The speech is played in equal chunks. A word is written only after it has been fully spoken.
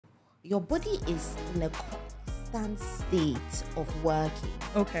your body is in a constant state of working.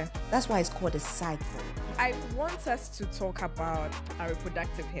 Okay. That's why it's called a cycle. I want us to talk about our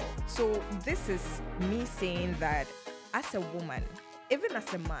reproductive health. So this is me saying that as a woman, even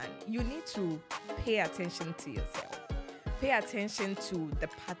as a man, you need to pay attention to yourself. Pay attention to the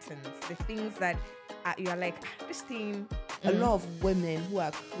patterns, the things that you're like, this thing. A lot of women who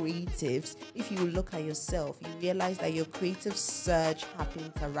are creatives, if you look at yourself, you realize that your creative surge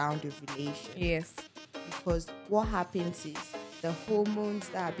happens around ovulation. Yes. Because what happens is the hormones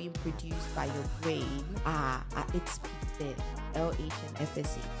that are being produced by your brain are at its peak there, LH and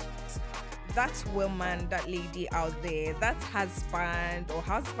FSH. That woman, that lady out there, that husband or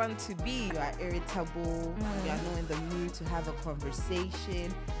husband to be, You are irritable, you are not in the mood to have a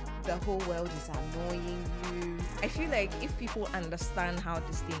conversation, the whole world is annoying you. I feel like if people understand how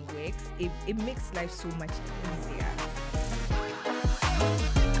this thing works, it makes life so much easier.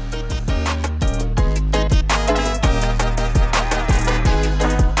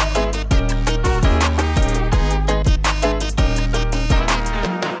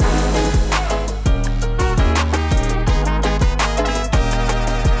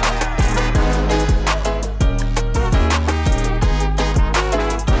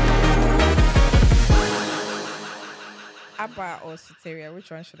 Abba or Soteria, which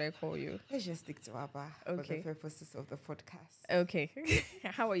one should I call you? Let's just stick to Abba for Okay. the purposes of the podcast. Okay.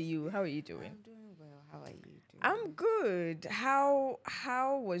 How are you? How are you doing? I'm doing well. How are you doing? I'm good.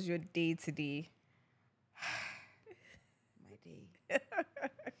 How was your day today? My day.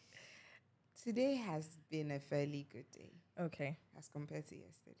 Today has been a fairly good day Okay. as compared to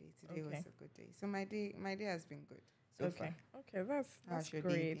yesterday. Today was Okay. a good day. So my day has been good so Okay. far. Okay, that's How's your day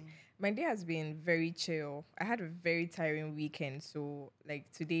great. been? My day has been very chill. I had a very tiring weekend, so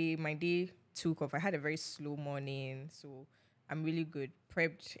like today my day took off. I had a very slow morning, so I'm really good,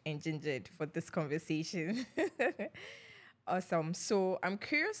 prepped and gingered for this conversation. Awesome. So I'm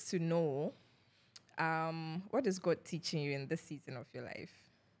curious to know, what is God teaching you in this season of your life?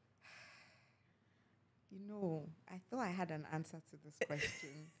 You know, I thought I had an answer to this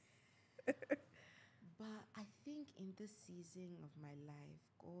question. But I think in this season of my life,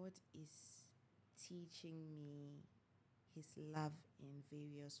 God is teaching me his love in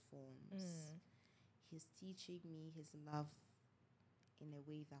various forms. He's teaching me his love in a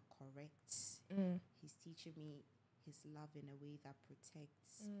way that corrects. He's teaching me his love in a way that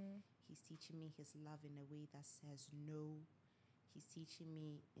protects. He's teaching me his love in a way that says no. He's teaching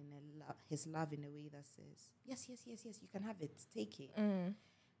me his love in a way that says, yes, you can have it, take it.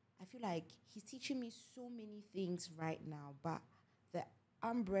 I feel like he's teaching me so many things right now, but the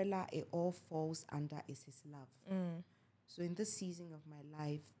umbrella it all falls under is his love. So in this season of my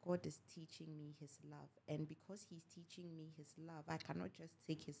life, God is teaching me his love. And because he's teaching me his love, I cannot just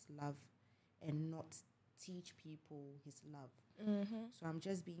take his love and not teach people his love. So I'm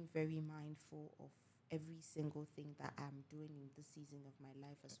just being very mindful of every single thing that I'm doing in this season of my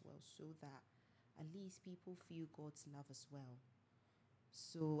life as well, so that at least people feel God's love as well.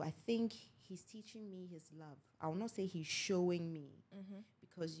 So I think he's teaching me his love. I will not say he's showing me,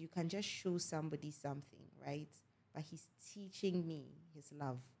 because you can just show somebody something, right? But he's teaching me his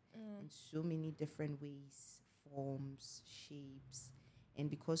love in so many different ways, forms, shapes. And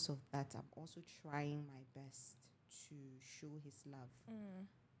because of that, I'm also trying my best to show his love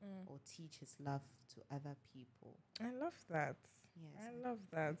or teach his love to other people. I love that. Yes, I love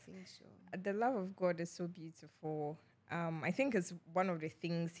that. I think so. The love of God is so beautiful. I think it's one of the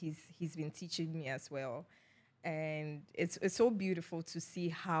things he's been teaching me as well, and it's so beautiful to see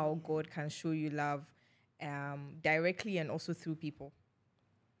how God can show you love, directly and also through people.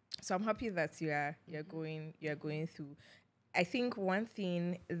 So I'm happy that you're going through. I think one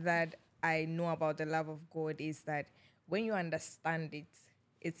thing that I know about the love of God is that when you understand it,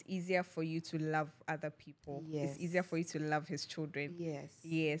 it's easier for you to love other people. Yes. It's easier for you to love his children. Yes.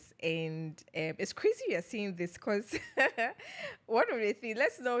 Yes. And it's crazy you're saying this because one of the things,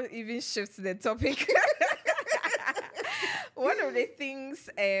 let's not even shift the topic. One of the things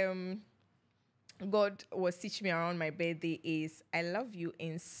God was teaching me around my birthday is I love you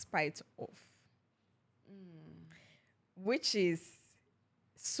in spite of. Which is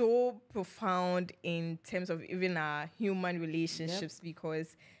so profound in terms of even our human relationships,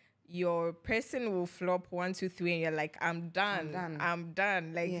 because your person will flop 1, 2, 3, and you're like, I'm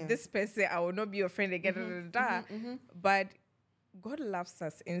done. Like this person, I will not be your friend again. But God loves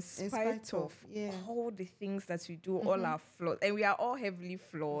us in spite of all the things that we do, all our flaws, and we are all heavily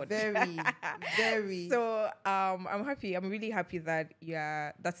flawed. Very, very. So I'm happy. I'm really happy that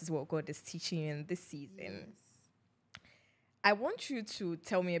that is what God is teaching you in this season. Yes. I want you to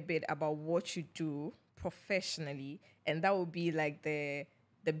tell me a bit about what you do professionally, and that will be like the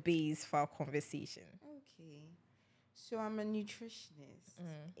base for our conversation. Okay. So I'm a nutritionist,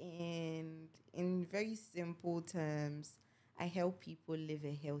 and in very simple terms, I help people live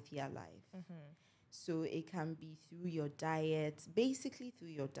a healthier life. So it can be through your diet, basically through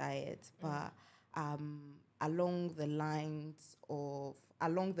your diet, but along the lines of,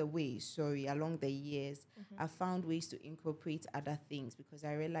 along the way, sorry, along the years, I found ways to incorporate other things because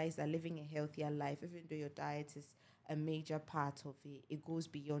I realized that living a healthier life, even though your diet is a major part of it, it goes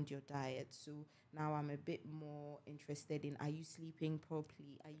beyond your diet. So now I'm a bit more interested in, are you sleeping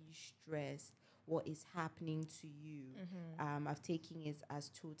properly? Are you stressed? What is happening to you? I've taken it as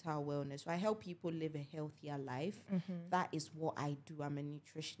total wellness. So I help people live a healthier life. That is what I do. I'm a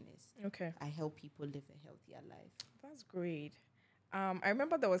nutritionist. Okay. I help people live a healthier life. That's great. I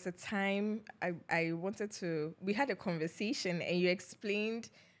remember there was a time I wanted to, we had a conversation and you explained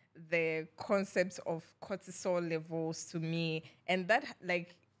the concepts of cortisol levels to me. And that,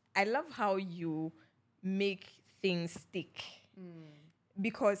 like, I love how you make things stick.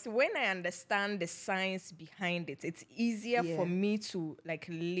 Because when I understand the science behind it, it's easier for me to like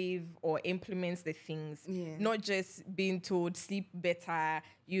live or implement the things, not just being told sleep better,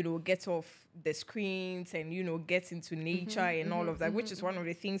 get off the screens and, get into nature and all of that, which is one of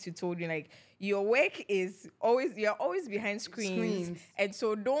the things you told me, like your work is always, you're always behind screens. And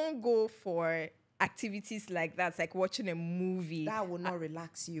so don't go for activities like that. It's like watching a movie. That will not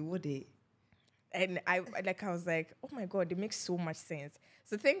relax you, would it? And I was like, oh my God, it makes so much sense.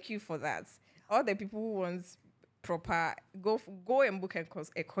 So thank you for that. All the people who want proper, go and book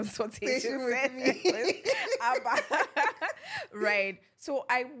a consultation with me. Right. So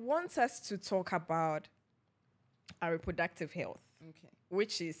I want us to talk about our reproductive health. Okay.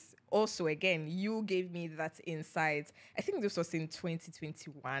 Which is also, again, you gave me that insight. I think this was in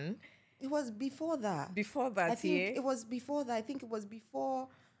 2021. It was before that. Before that, I think it was before that. I think it was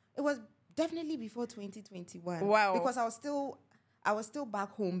definitely before 2021. Wow. Because I was still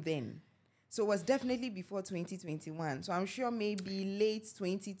back home then. So it was definitely before 2021. So I'm sure maybe late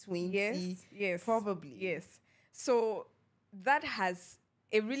 2020. Yes. Probably. Yes. So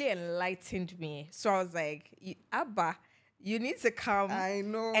it really enlightened me. So I was like, Abba, you need to come. I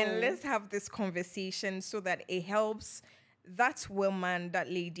know. And let's have this conversation so that it helps that woman,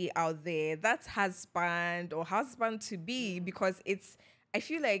 that lady out there, that husband or husband to be, because I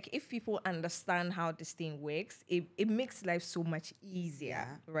feel like if people understand how this thing works, it makes life so much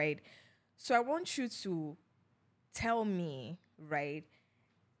easier, right? So I want you to tell me, right,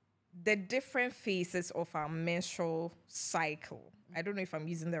 the different phases of our menstrual cycle. I don't know if I'm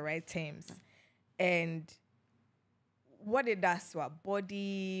using the right terms. And what it does to our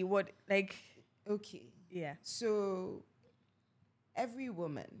body, Okay. Yeah. So every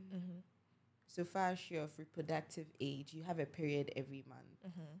woman, so far as you're of reproductive age, you have a period every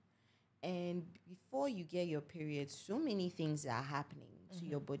month. And before you get your period, so many things are happening to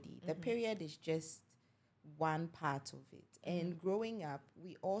your body. The period is just one part of it. And growing up,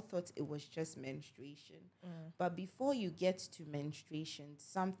 we all thought it was just menstruation. But before you get to menstruation,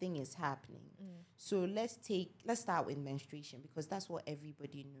 something is happening. So let's start with menstruation because that's what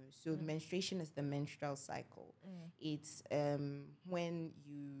everybody knows. So menstruation is the menstrual cycle. It's when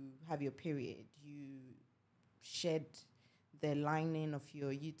you have your period, you shed the lining of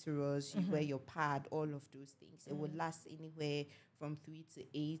your uterus, you wear your pad, all of those things. It will last anywhere from 3 to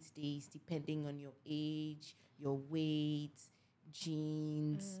 8 days, depending on your age, your weight,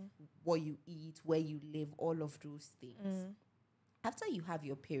 genes, what you eat, where you live, all of those things. After you have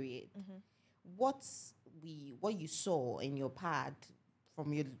your period, what you saw in your pad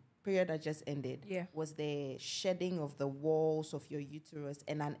from your period that just ended was the shedding of the walls of your uterus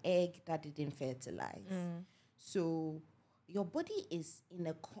and an egg that didn't fertilize. So your body is in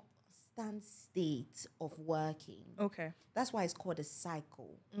a constant state of working. Okay. That's why it's called a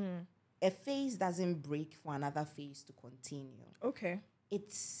cycle. A phase doesn't break for another phase to continue. Okay.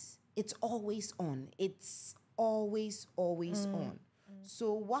 It's always on. It's always on.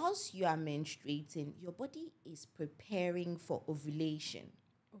 So whilst you are menstruating, your body is preparing for ovulation.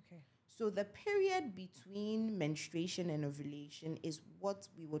 Okay. So the period between menstruation and ovulation is what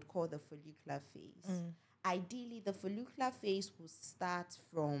we would call the follicular phase. Ideally, the follicular phase will start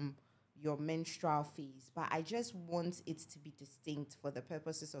from your menstrual phase, but I just want it to be distinct for the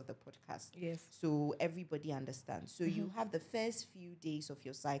purposes of the podcast. Yes. So everybody understands. So you have the first few days of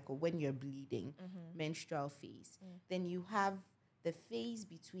your cycle when you're bleeding, menstrual phase. Then you have the phase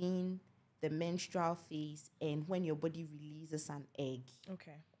between the menstrual phase and when your body releases an egg.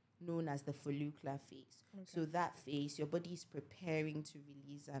 Okay. known as the follicular phase. So that phase, your body is preparing to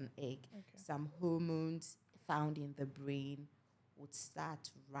release an egg. Some hormones found in the brain would start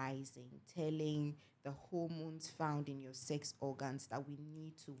rising, telling the hormones found in your sex organs that we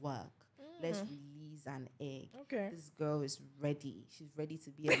need to work. Let's release an egg. This girl is ready. She's ready to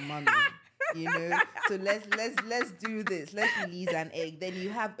be a mommy. You know, so let's do this. Let's release an egg. Then you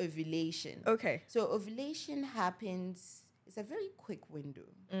have ovulation. So ovulation happens. It's a very quick window.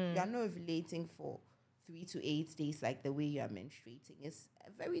 You are not ovulating for 3 to 8 days like the way you are menstruating. It's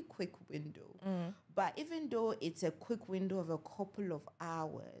a very quick window. But even though it's a quick window of a couple of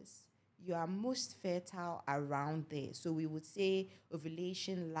hours, you are most fertile around there. So we would say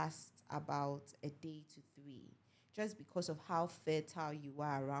ovulation lasts about a day to 3, just because of how fertile you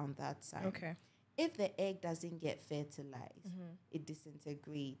are around that time. If the egg doesn't get fertilized, it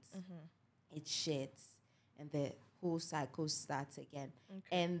disintegrates, it sheds, and the whole cycle starts again.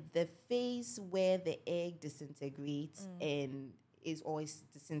 And the phase where the egg disintegrates and is always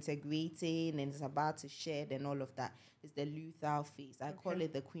disintegrating and is about to shed and all of that is the luteal phase. I call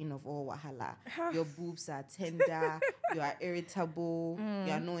it the queen of all wahala. Your boobs are tender, you are irritable,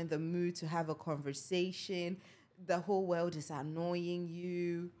 you are not in the mood to have a conversation, the whole world is annoying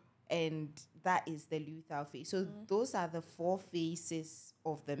you, and that is the luteal phase. So those are the 4 phases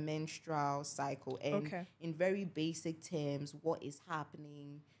of the menstrual cycle, and in very basic terms, what is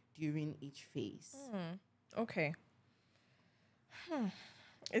happening during each phase.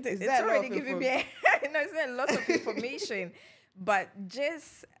 It's already giving me it's a lot of information, but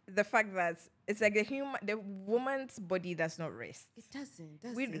just the fact that it's like the woman's body does not rest. It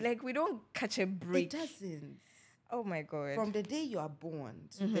doesn't. We don't catch a break. It doesn't. Oh my God. From the day you are born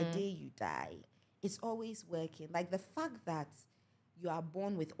to the day you die, it's always working. Like the fact that you are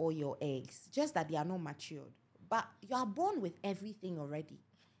born with all your eggs, just that they are not matured, but you are born with everything already.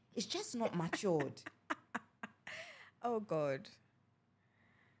 It's just not matured. Oh God.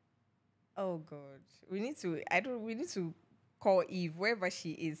 We need to call Eve wherever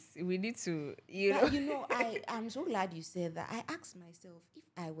she is. We need to, I'm so glad you said that. I asked myself, if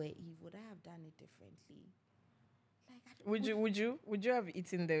I were Eve, would I have done it differently? Would you have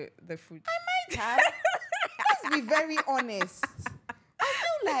eaten the food? I might have. Let's be very honest. I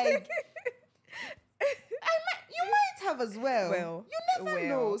feel like you might have as well. You never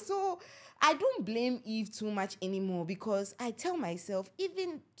know. So I don't blame Eve too much anymore, because I tell myself,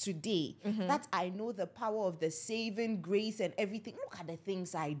 even today, that I know the power of the saving grace and everything. Look at the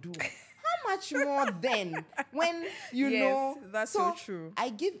things I do. How much more then when you know? That's so true. I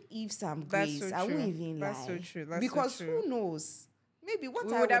give Eve some grace. So I won't even lie. That's so true. Because so true. Who knows? Maybe what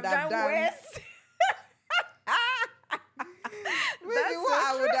we I would have done. Worse. Maybe what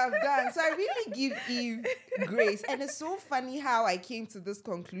I would have done. So I really give Eve grace. And it's so funny how I came to this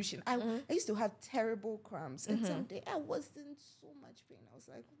conclusion. I used to have terrible cramps. And someday I was in so much pain. I was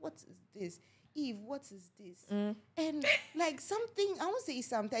like, what is this? Eve, what is this? And like something, I won't say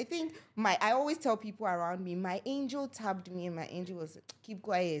something. I think I always tell people around me, my angel tapped me and my angel was like, keep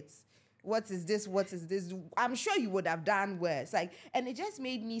quiet. What is this? What is this? I'm sure you would have done worse. And it just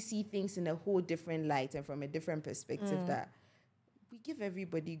made me see things in a whole different light and from a different perspective that we give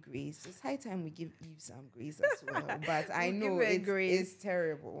everybody grace. It's high time we give Eve some grace as well. But I know it's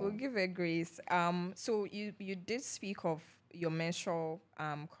terrible. We'll give her grace. So you did speak of your menstrual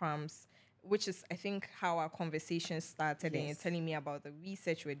cramps, which is, I think, how our conversation started. Yes. And you're telling me about the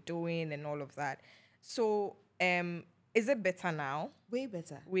research we're doing and all of that. So is it better now? Way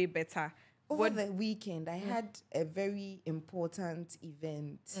better. Way better. Over the weekend, I had a very important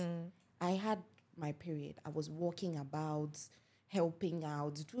event. I had my period. I was walking about, helping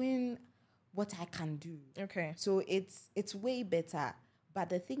out, doing what I can do. Okay. So it's way better. But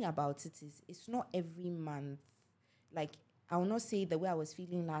the thing about it is, it's not every month. Like, I will not say the way I was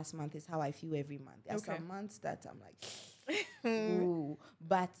feeling last month is how I feel every month. There are some months that I'm like, ooh.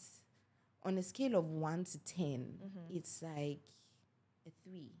 But on a scale of 1 to 10, it's like a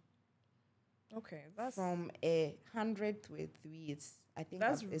 3. Okay, that's from 100 to a 3.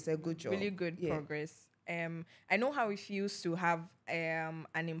 It's a good job. Really good progress. I know how it feels to have an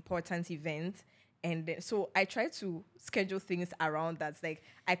important event, and so I try to schedule things around that. Like,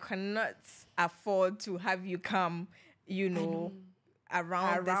 I cannot afford to have you come,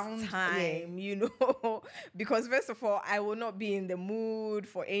 around this time, because first of all, I will not be in the mood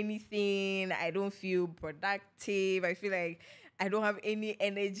for anything. I don't feel productive. I feel like I don't have any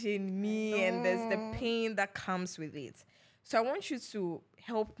energy in me, and there's the pain that comes with it. So I want you to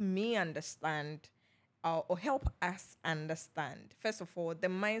help me understand, or help us understand, first of all, the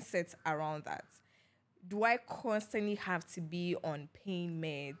mindset around that. do I constantly have to be on pain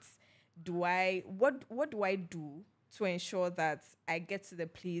meds? What do I do to ensure that I get to the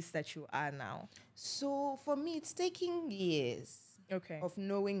place that you are now? So for me, it's taking years Okay. of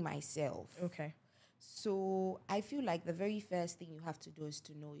knowing myself. Okay. So I feel like the very first thing you have to do is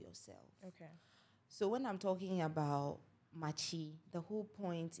to know yourself. Okay. So when I'm talking about Machi, the whole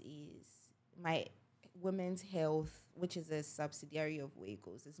point is my women's health, which is a subsidiary of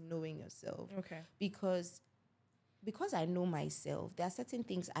Wagos, is knowing yourself. Okay. Because I know myself, there are certain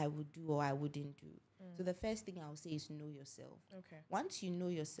things I would do or I wouldn't do. So the first thing I'll say is know yourself. Okay. Once you know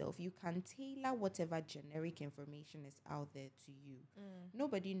yourself, you can tailor whatever generic information is out there to you.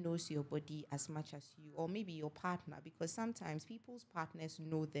 Nobody knows your body as much as you, or maybe your partner, because sometimes people's partners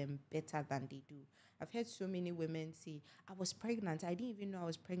know them better than they do. I've heard so many women say, I was pregnant. I didn't even know I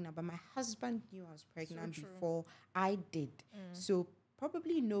was pregnant, but my husband knew I was pregnant true. before I did. So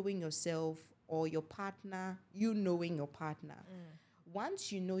probably knowing yourself or your partner, you knowing your partner.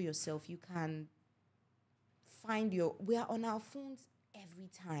 Once you know yourself, you can we are on our phones every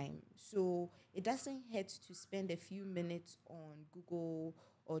time. So it doesn't hurt to spend a few minutes on Google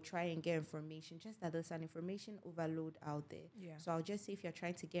or try and get information, just that there's an information overload out there. Yeah. So I'll just say if you're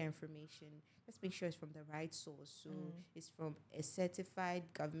trying to get information, just make sure it's from the right source. So it's from a certified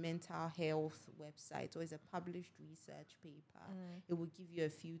governmental health website or it's a published research paper. It will give you a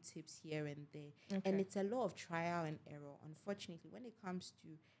few tips here and there. Okay. And it's a lot of trial and error. Unfortunately, when it comes to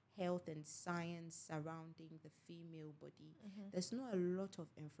health and science surrounding the female body, there's not a lot of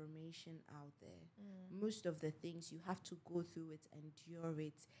information out there. Most of the things you have to go through it, endure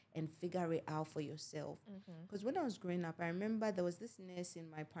it, and figure it out for yourself. Because when I was growing up, I remember there was this nurse in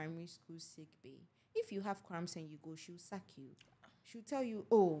my primary school sick bay. If you have cramps and you go, she'll sack you. She'll tell you,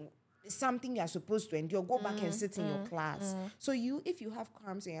 oh, it's something you're supposed to endure. Go back and sit in your class. So if you have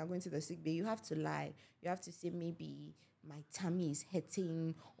cramps and you're going to the sick bay, you have to lie. You have to say maybe my tummy is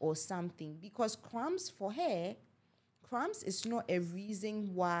hurting or something, because cramps is not a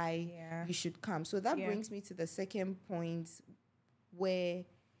reason why you should come. So that brings me to the second point, where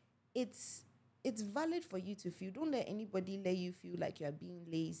it's valid for you to feel. Don't let anybody let you feel like you're being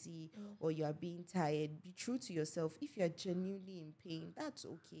lazy or you're being tired. Be true to yourself. If you're genuinely in pain, that's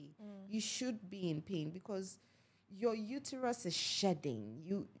okay. You should be in pain because your uterus is shedding.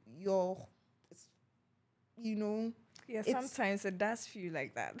 Yeah, sometimes it does feel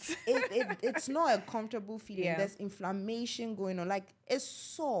like that. It's not a comfortable feeling. Yeah. There's inflammation going on. Like, it's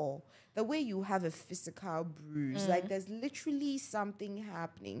sore. The way you have a physical bruise. Like, there's literally something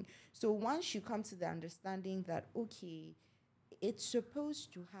happening. So once you come to the understanding that, okay, it's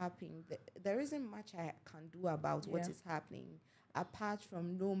supposed to happen, there isn't much I can do about what is happening, apart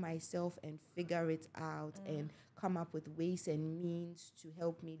from know myself and figure it out and come up with ways and means to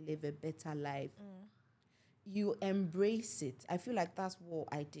help me live a better life. You embrace it. I feel like that's what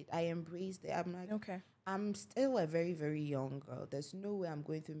I did. I embraced it. I'm like, Okay. I'm still a very, very young girl. There's no way I'm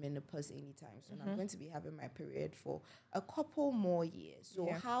going through menopause anytime soon. I'm going to be having my period for a couple more years.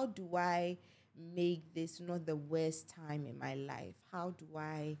 So how do I make this not the worst time in my life? How do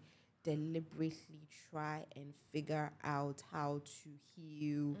I deliberately try and figure out how to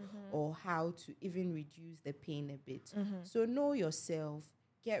heal or how to even reduce the pain a bit? So know yourself.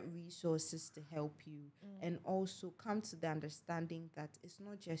 Get resources to help you, and also come to the understanding that it's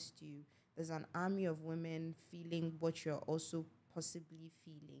not just you. There's an army of women feeling what you're also possibly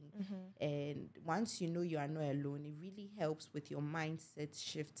feeling. And once you know you are not alone, it really helps with your mindset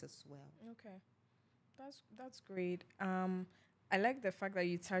shift as well. Okay. That's great. I like the fact that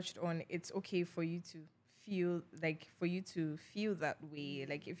you touched on it's okay for you to feel that way,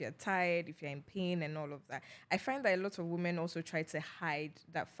 like if you're tired, if you're in pain and all of that. I find that a lot of women also try to hide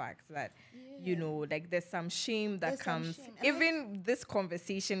that fact that like there's some shame that comes. Even this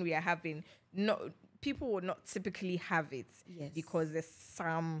conversation we are having, people will not typically have it because there's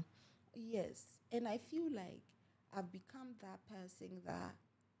some. Yes, and I feel like I've become that person that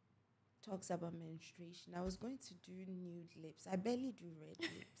talks about menstruation. I was going to do nude lips. I barely do red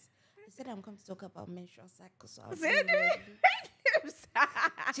lips. I said I'm going to talk about menstrual cycle, so I'll do red lips.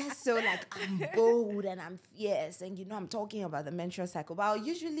 Just so like I'm bold and I'm fierce and I'm talking about the menstrual cycle. But I'll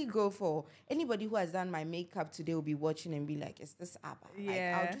usually go for anybody who has done my makeup today will be watching and be like, is this ABBA? Yeah.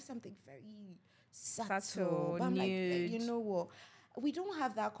 Like, I'll do something very subtle. But I'm nude. like, you know what? We don't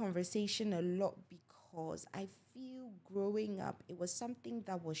have that conversation a lot because I feel growing up, it was something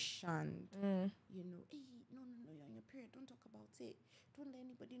that was shunned. Hey, no, you're on your period. Don't talk about it. Don't let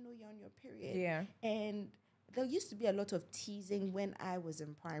anybody know you're on your period. Yeah. And there used to be a lot of teasing when I was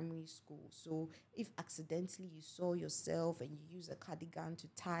in primary school. So if accidentally you saw yourself and you use a cardigan to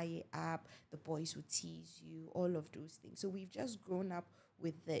tie it up, the boys would tease you, all of those things. So we've just grown up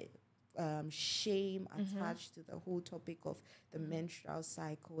with the shame attached to the whole topic of the menstrual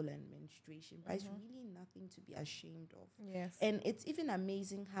cycle and menstruation. But it's really nothing to be ashamed of. Yes. And it's even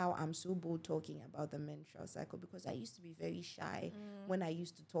amazing how I'm so bold talking about the menstrual cycle, because I used to be very shy when I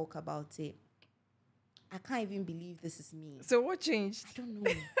used to talk about it. I can't even believe this is me. So what changed? I don't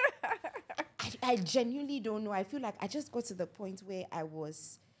know. I genuinely don't know. I feel like I just got to the point where I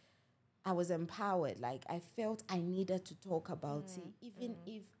was empowered. Like, I felt I needed to talk about it, even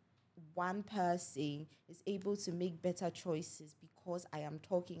if one person is able to make better choices because I am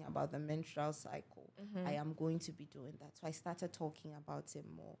talking about the menstrual cycle. I am going to be doing that. So I started talking about it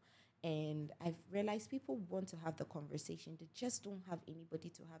more. And I've realized people want to have the conversation. They just don't have anybody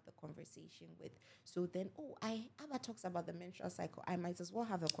to have the conversation with. So then, Abba talks about the menstrual cycle. I might as well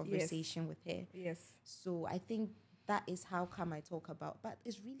have a conversation with her. Yes. So I think that is how come I talk about. But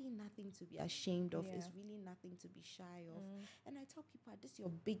it's really nothing to be ashamed of. Yeah. It's really nothing to be shy of. And I tell people, at this your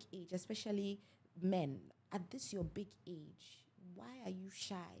big age, especially men, at this your big age, why are you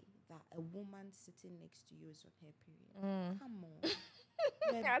shy that a woman sitting next to you is on her period? Come on.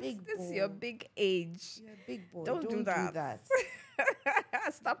 You're a big boy. This is your big age. You're a big boy. Don't do that.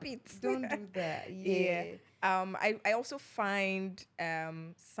 Stop it. Don't do that. Yeah. I also find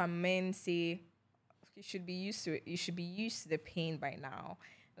some men say you should be used to it. You should be used to the pain by now.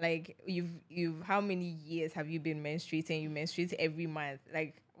 Like, you've how many years have you been menstruating? You menstruate every month.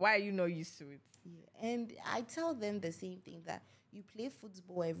 Like, why are you not used to it? Yeah. And I tell them the same thing, that you play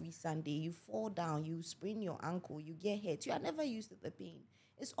football every Sunday, you fall down, you sprain your ankle, you get hurt. You are never used to the pain.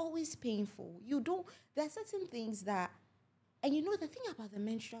 It's always painful. There are certain things that, and you know, the thing about the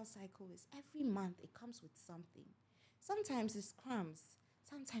menstrual cycle is every month it comes with something. Sometimes it's cramps.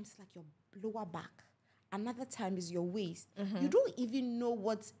 Sometimes it's like your lower back. Another time is your waist. You don't even know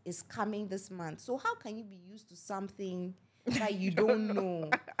what is coming this month. So how can you be used to something that you don't know?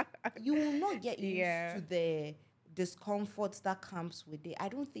 You will not get used to the discomfort that comes with it. I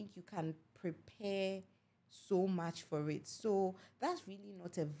don't think you can prepare so much for it. So that's really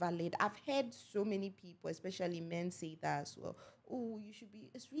not a valid. I've heard so many people, especially men, say that as well. Oh, you should be.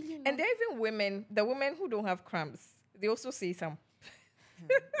 It's really not. And there are even women, the women who don't have cramps, they also say some.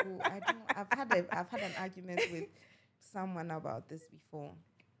 I don't. I've had an argument with someone about this before.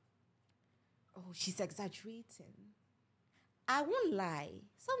 Oh, she's exaggerating. I won't lie.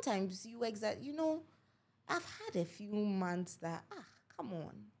 Sometimes you You know, I've had a few months that, come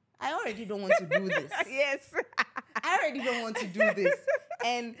on. I already don't want to do this. Yes. I already don't want to do this.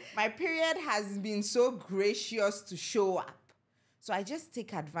 And my period has been so gracious to show up. So I just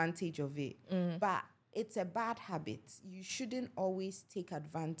take advantage of it. But it's a bad habit. You shouldn't always take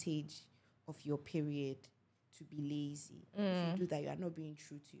advantage of your period to be lazy. If you do that, you are not being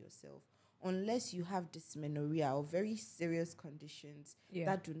true to yourself. Unless you have dysmenorrhea or very serious conditions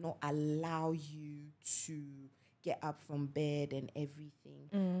that do not allow you to get up from bed and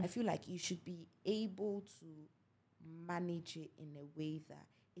everything. I feel like you should be able to manage it in a way that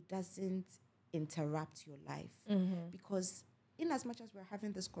it doesn't interrupt your life. Because in as much as we're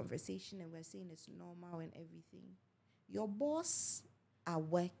having this conversation and we're saying it's normal and everything, your boss at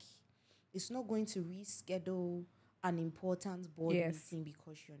work is not going to reschedule an important board meeting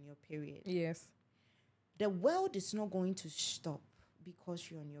because you're on your period. Yes. The world is not going to stop because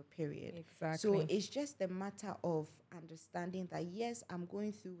you're on your period. Exactly. So it's just a matter of understanding that, yes, I'm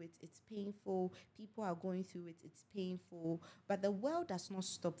going through it. It's painful. People are going through it. It's painful. But the world does not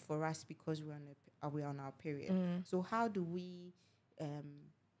stop for us because we're on our period. So how do we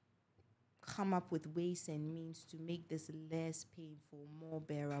come up with ways and means to make this less painful, more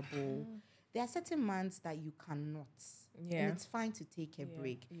bearable? There are certain months that you cannot. Yeah. And it's fine to take a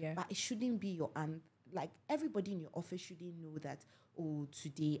break. Yeah. But it shouldn't be like everybody in your office shouldn't know that, oh,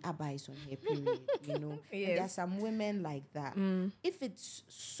 today Abba is on her period, you know. Yes. And there are some women like that. If it's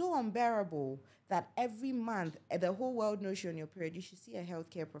so unbearable that every month the whole world knows you're on your period, you should see a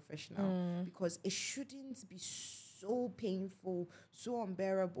healthcare professional, because it shouldn't be so painful, so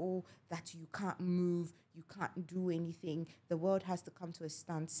unbearable that you can't move, you can't do anything. The world has to come to a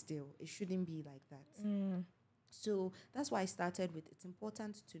standstill. It shouldn't be like that. So that's why I started with, it's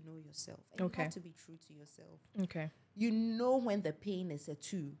important to know yourself. And you have to be true to yourself. Okay. You know when the pain is a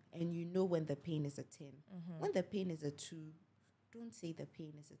 2 and you know when the pain is a 10. When the pain is a 2, don't say the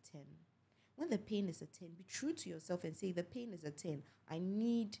pain is a 10. When the pain is a 10, be true to yourself and say the pain is a 10. I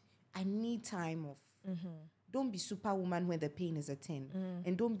need time off. don't be superwoman when the pain is a 10.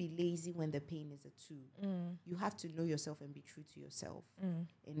 And don't be lazy when the pain is a 2. You have to know yourself and be true to yourself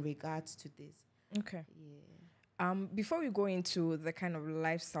in regards to this. Okay. Yeah. Before we go into the kind of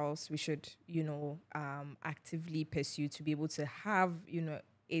lifestyles we should, actively pursue to be able to have,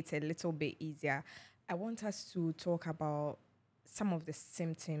 it a little bit easier, I want us to talk about some of the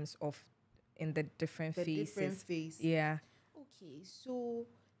symptoms of in the different The phases. different phases. Yeah. Okay, so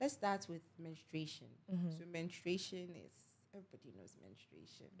let's start with menstruation. So menstruation is, everybody knows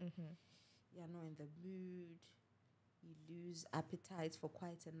menstruation. You're not in the mood. You lose appetite for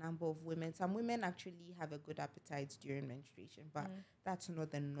quite a number of women. Some women actually have a good appetite during menstruation, but that's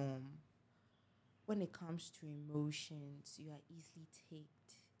not the norm. When it comes to emotions, you are easily taken.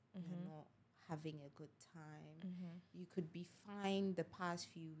 You're not having a good time. You could be fine the past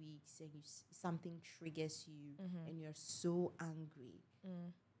few weeks and something triggers you and you're so angry.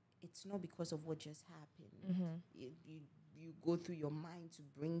 It's not because of what just happened. You go through your mind to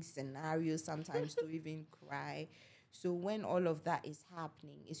bring scenarios, sometimes to even cry. So when all of that is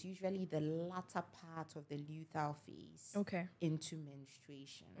happening, it's usually the latter part of the luteal phase into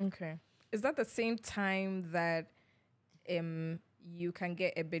menstruation. Okay. Is that the same time that you can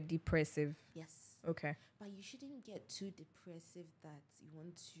get a bit depressive? Yes. Okay. But you shouldn't get too depressive that you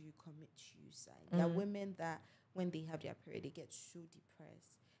want to commit suicide. There are women that when they have their period, they get so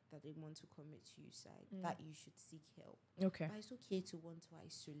depressed that they want to commit suicide, that you should seek help. Okay. But it's okay to want to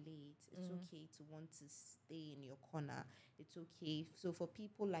isolate. It's okay to want to stay in your corner. It's okay. So for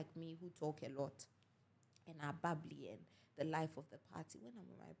people like me who talk a lot and are bubbly and the life of the party, when I'm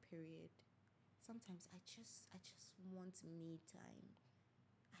on my period, sometimes I just want me time.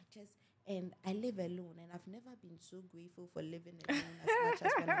 And I live alone, and I've never been so grateful for living alone as much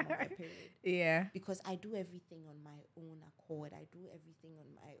as when I'm on my period. Yeah. Because I do everything on my own accord. I do everything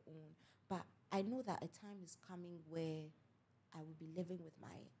on my own. But I know that a time is coming where I will be living with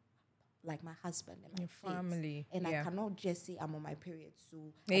my husband and my Your family. And I cannot just say I'm on my period, so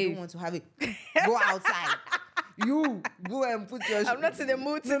I don't want to have it. Go outside. You go and put your... I'm not in the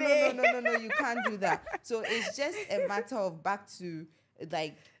mood today. No, you can't do that. So it's just a matter of back to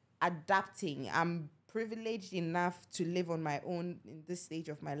adapting. I'm privileged enough to live on my own in this stage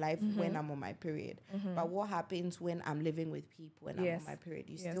of my life when I'm on my period. But what happens when I'm living with people and I'm on my period?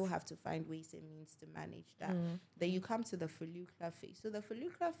 You still have to find ways and means to manage that. Then you come to the follicular phase. So the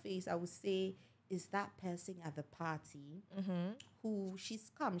follicular phase, I would say, is that person at the party who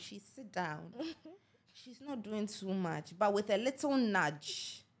she's sit down. She's not doing too much, but with a little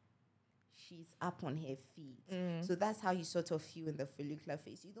nudge, she's up on her feet. So that's how you sort of feel in the follicular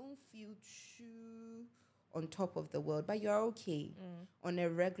phase. You don't feel too on top of the world, but you're okay. On a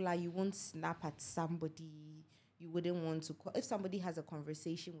regular, you won't snap at somebody. You wouldn't want to call. If somebody has a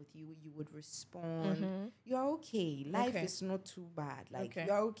conversation with you, you would respond. You're okay. Life is not too bad.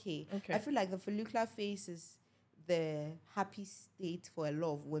 You're okay. I feel like the follicular phase is the happy state for a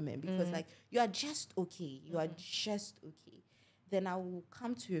lot of women because you are just okay. You are just okay. Then I will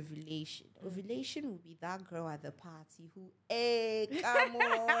come to ovulation. Ovulation will be that girl at the party who, hey, come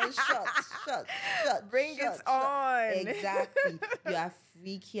on, shut. Bring it on. Exactly. You are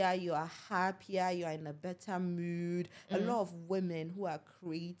freakier, you are happier, you are in a better mood. A lot of women who are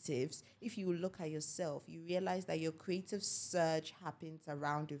creatives, if you look at yourself, you realize that your creative surge happens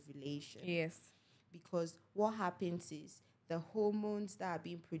around ovulation. Yes. Because what happens is the hormones that are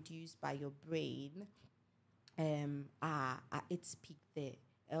being produced by your brain are at its peak there,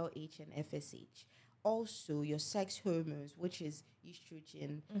 LH and FSH. Also, your sex hormones, which is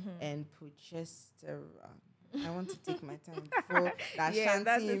estrogen and progesterone. I want to take my time before that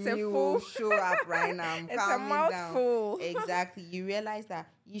Shanti in me will show up right now. I'm calming down. Exactly. You realize that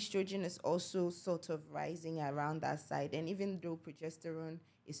estrogen is also sort of rising around that side. And even though progesterone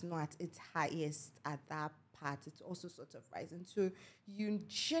is not at its highest at that part, it's also sort of rising. So you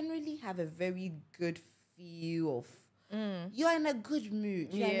generally have a very good feel of you're in a good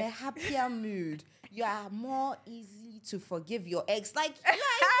mood, you're in a happier mood, you are more easily to forgive your ex.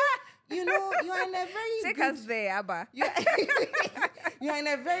 You're in a very Take us there, Abba. You're in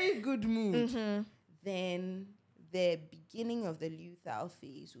a very good mood. Then the beginning of the luteal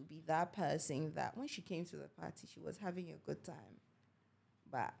phase will be that person that when she came to the party, she was having a good time,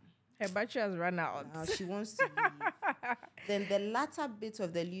 but her battery has run out. Now she wants to leave. Then the latter bit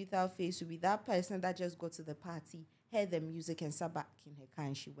of the luteal phase will be that person that just got to the party, heard the music and sat back in her car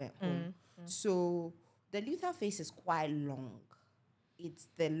and she went home. So the luteal phase is quite long. It's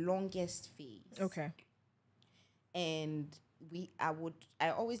the longest phase. Okay. And I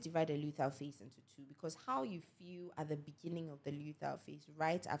always divide the luteal phase into two because how you feel at the beginning of the luteal phase,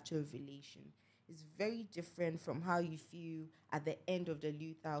 right after ovulation, is very different from how you feel at the end of the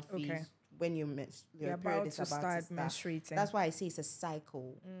luteal phase Okay. when your You're period about is to about start to start. menstruating. That's why I say it's a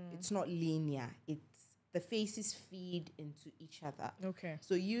cycle. It's not linear. It's the phases feed into each other. Okay.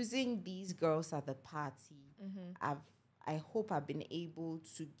 So using these girls at the party, I hope I've been able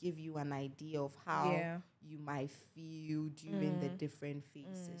to give you an idea of how Yeah. you might feel during the different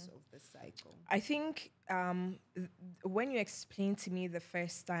phases of the cycle. I think when you explained to me the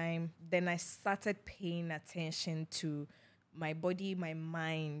first time, then I started paying attention to my body, my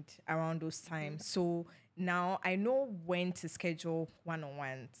mind around those times. So now I know when to schedule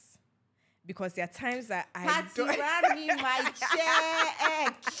one-on-ones. Because there are times that I Patty, don't... run me my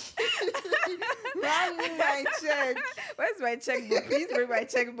check. Run me my check. Where's my checkbook? Please bring my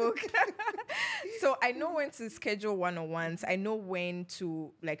checkbook. So I know when to schedule one-on-ones. I know when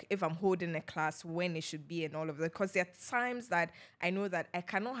to, like, if I'm holding a class, when it should be and all of that. Because there are times that I know that I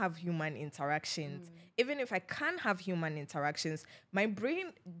cannot have human interactions. Even if I can have human interactions, my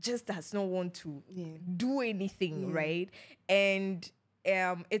brain just does not want to do anything, right? And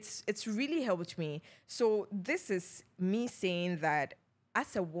it's really helped me. So this is me saying that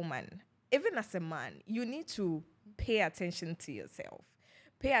as a woman, even as a man, you need to pay attention to yourself.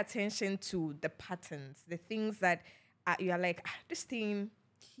 Pay attention to the patterns, the things that you're like, this thing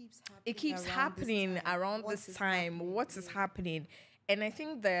keeps happening around this time. What is happening? And I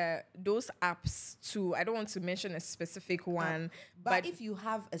think those apps too, I don't want to mention a specific one. But if you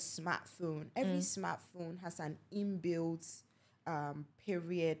have a smartphone, every smartphone has an inbuilt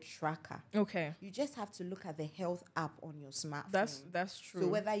period tracker. Okay. You just have to look at the health app on your smartphone. That's true. So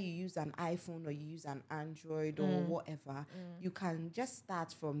whether you use an iPhone or you use an Android or whatever, you can just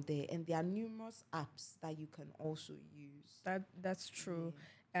start from there. And there are numerous apps that you can also use. That's true.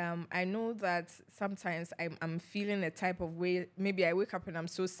 I know that sometimes I'm feeling a type of way. Maybe I wake up and I'm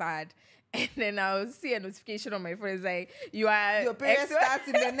so sad, and then I'll see a notification on my phone. It's like, your period starts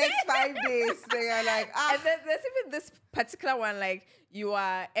in the next 5 days. They are like, And then there's even this particular one, like, you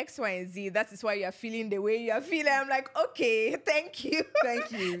are X, Y, and Z. That is why you are feeling the way you are feeling. I'm like, okay, thank you.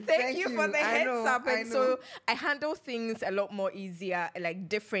 Thank you. Thank you for the heads up. And so I handle things a lot more easier, like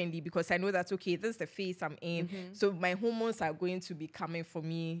differently, because I know that, okay, this is the phase I'm in. So my hormones are going to be coming for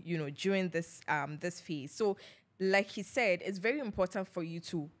me, during this phase. So like he said, it's very important for you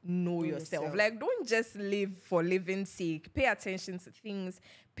to know yourself. Like, don't just live for living's sake. Pay attention to things.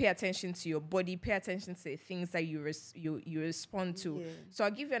 Pay attention to your body. Pay attention to the things that you respond to. Yeah. So I'll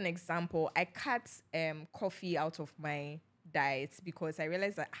give you an example. I cut coffee out of my diet because I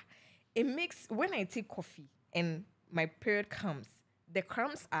realized that it makes, when I take coffee and my period comes, the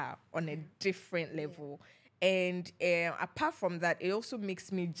cramps are on a different level. And apart from that, it also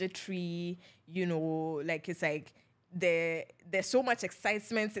makes me jittery, like it's like there's so much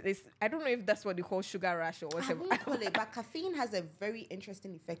excitement. I don't know if that's what they call sugar rush or whatever. I won't call it, but caffeine has a very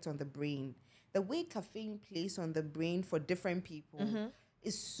interesting effect on the brain. The way caffeine plays on the brain for different people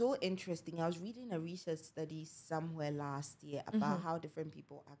is so interesting. I was reading a research study somewhere last year about how different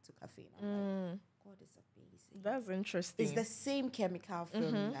people act to caffeine. I'm like, God, it's amazing. That's interesting. It's the same chemical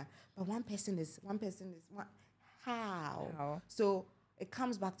formula, but one person is how? So it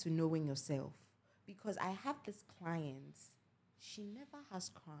comes back to knowing yourself. Because I have this client, she never has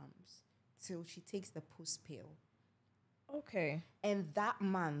cramps till she takes the post pill. Okay. And that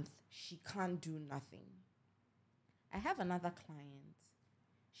month, she can't do nothing. I have another client.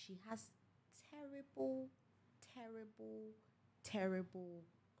 She has terrible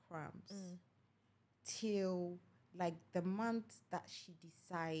cramps. Till like the month that she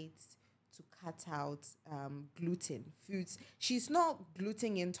decides to cut out gluten foods. She's not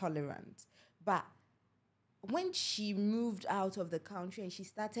gluten intolerant, but when she moved out of the country and she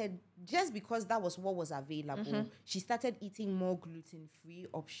started, just because that was what was available, she started eating more gluten-free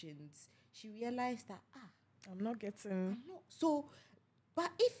options. She realized that, I'm not getting... So, but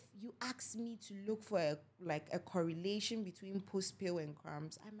if you ask me to look for a correlation between post-pill and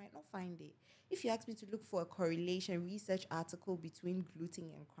cramps, I might not find it. If you ask me to look for a correlation, research article between gluten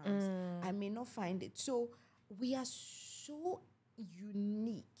and cramps, I may not find it. So we are so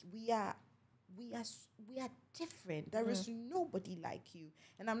unique. We are different. There is nobody like you.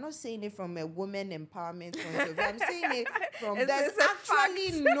 And I'm not saying it from a woman empowerment point of view. I'm saying it from there's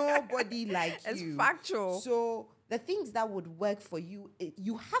actually nobody like you. It's factual. So the things that would work for you,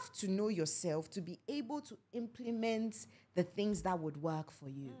 you have to know yourself to be able to implement the things that would work for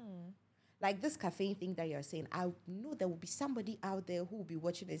you. like this caffeine thing that you're saying, I know there will be somebody out there who will be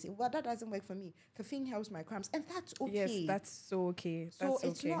watching and say, well, that doesn't work for me. Caffeine helps my cramps. And that's okay. Yes, that's so okay. So That's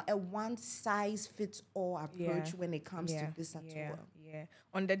it's okay. not a one size fits all approach when it comes to this at all. Yeah.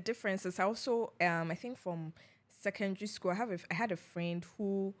 On the differences, I also I think from secondary school, I had a friend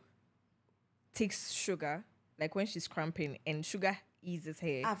who takes sugar, like when she's cramping, and sugar eases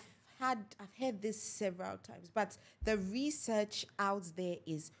her. I've heard this several times, but the research out there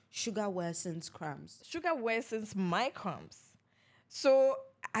is sugar worsens cramps. Sugar worsens my cramps. So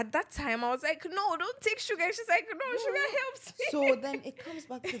at that time, I was like, no, don't take sugar. She's like, no, sugar helps me. So then it comes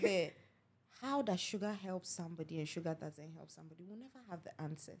back to the how does sugar help somebody and sugar doesn't help somebody? We'll never have the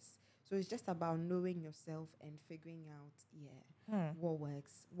answers. So it's just about knowing yourself and figuring out, what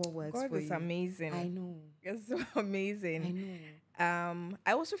works God for is you. amazing. I know. It's so amazing. I know.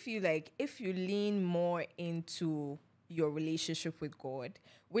 I also feel like if you lean more into your relationship with God,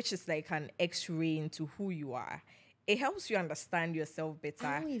 which is like an X-ray into who you are, it helps you understand yourself better.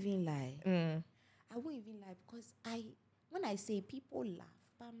 I won't even lie. I won't even lie because when I say people laugh,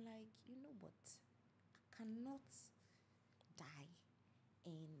 but I'm like, you know what? I cannot die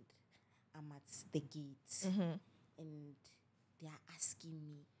and I'm at the gate and they are asking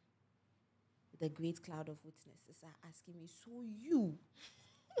me, the great cloud of witnesses are asking me, so you,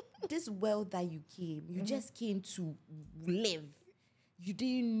 this world that you came, you just came to live. You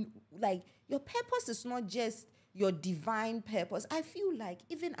didn't, like, your purpose is not just your divine purpose. I feel like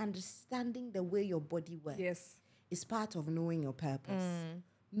even understanding the way your body works is part of knowing your purpose.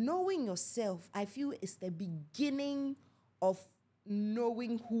 Knowing yourself, I feel, is the beginning of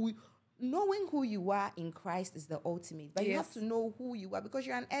knowing who you are in Christ is the ultimate. But you have to know who you are because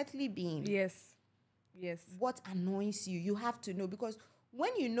you're an earthly being. Yes. What annoys you, you have to know, because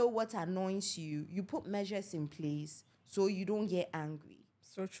when you know what annoys you, you put measures in place so you don't get angry.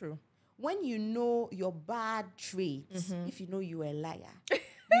 So true. When you know your bad traits, if you know you're a liar,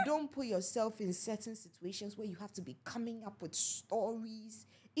 you don't put yourself in certain situations where you have to be coming up with stories.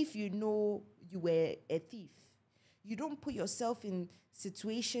 If you know you were a thief, you don't put yourself in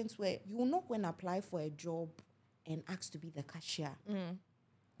situations where you will not go and apply for a job and ask to be the cashier.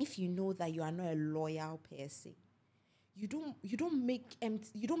 If you know that you are not a loyal person, you don't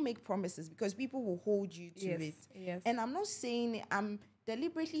make promises because people will hold you to it. Yes. And I'm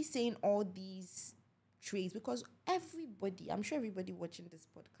deliberately saying all these traits because I'm sure everybody watching this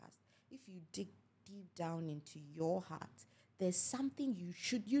podcast, if you dig deep down into your heart, there's something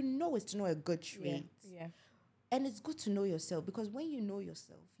it's not a good trait. Yeah. And it's good to know yourself because when you know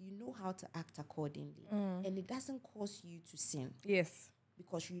yourself, you know how to act accordingly. And it doesn't cause you to sin. Yes.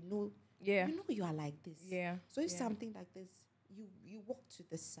 Because you know you are like this. Yeah. So if something like this, you walk to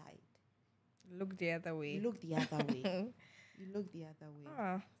the side. Look the other way. You look the other way. You look the other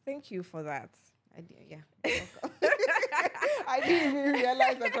way. Thank you for that. I didn't even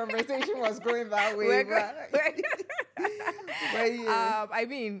realize the conversation was going that way. I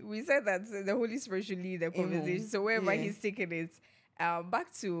mean, we said that the Holy Spirit should lead the conversation. So wherever he's taking it,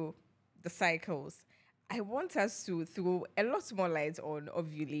 back to the cycles, I want us to throw a lot more light on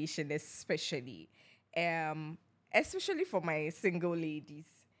ovulation, especially for my single ladies.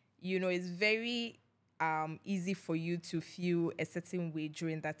 You know, it's very easy for you to feel a certain way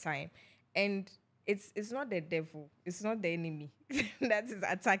during that time. And it's not the devil, it's not the enemy that is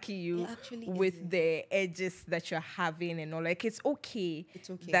attacking you with the edges that you're having and all. Like, it's okay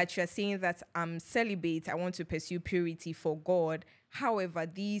that you're saying that I'm celibate, I want to pursue purity for God. However,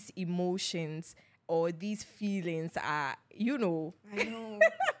 these emotions or these feelings are, I know.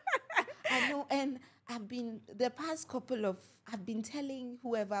 And I've been telling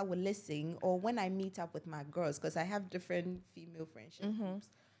whoever will listen, or when I meet up with my girls, because I have different female friendship groups,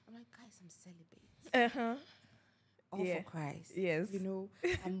 I'm like, guys, I'm celibate. All for Christ. Yes. You know,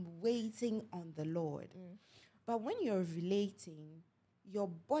 I'm waiting on the Lord. But when you're relating, your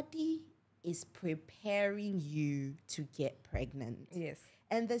body is preparing you to get pregnant. Yes.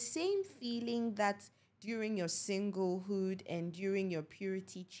 And the same feeling that during your singlehood and during your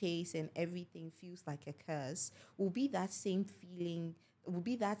purity chase and everything feels like a curse will be that same feeling, will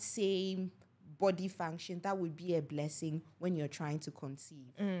be that same body function that would be a blessing when you're trying to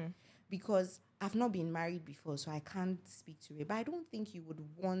conceive. Because I've not been married before, so I can't speak to it. But I don't think you would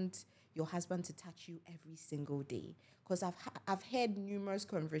want your husband to touch you every single day. Because I've had numerous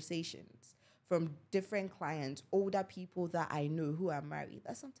conversations from different clients, older people that I know who are married,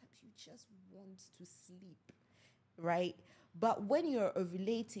 that sometimes you just want to sleep, right? But when you're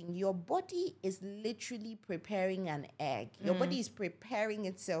ovulating, your body is literally preparing an egg. Your body is preparing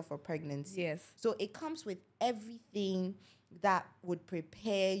itself for pregnancy. Yes. So it comes with everything that would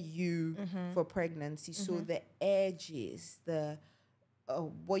prepare you for pregnancy. So the edges, the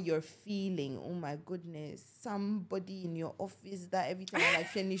what you're feeling, oh my goodness, somebody in your office that every time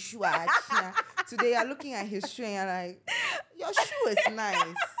you're like, today you're looking at his shoe and you're like, your shoe is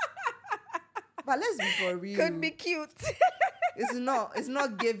nice. But let's be for real. Could be cute. It's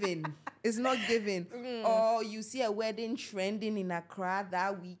not given. It's not given. Or you see a wedding trending in Accra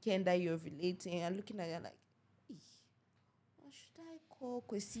that weekend that you're relating and looking at it like, what should I call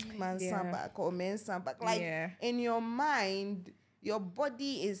Kwesi Mansa back or Mensa back? Like in your mind, your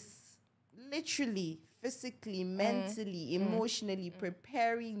body is literally, physically, mentally, emotionally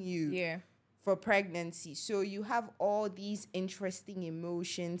preparing you for pregnancy. So you have all these interesting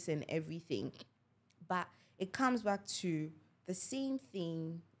emotions and everything. But it comes back to the same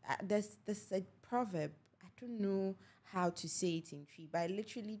thing. There's a proverb. I don't know how to say it in Tree, but it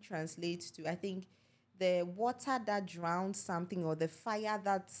literally translates to, I think, the water that drowns something or the fire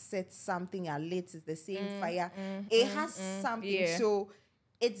that sets something alight is the same fire. It has something. Yeah. So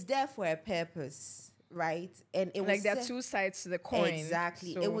it's there for a purpose, right? And it like there are two sides to the coin.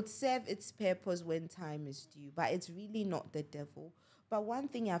 Exactly. So it would serve its purpose when time is due, but it's really not the devil. But one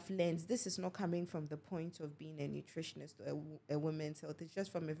thing I've learned, this is not coming from the point of being a nutritionist or a woman's health. It's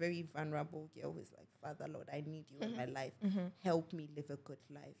just from a very vulnerable girl who's like, Father, Lord, I need you in my life. Help me live a good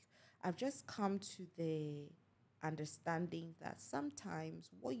life. I've just come to the understanding that sometimes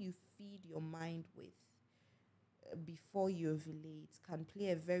what you feed your mind with before you ovulate can play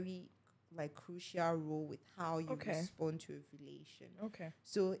a very crucial role with how you respond to ovulation. Okay.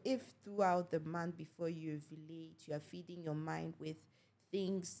 So if throughout the month before you ovulate, you are feeding your mind with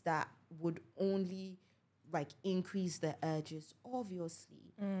things that would only increase the urges,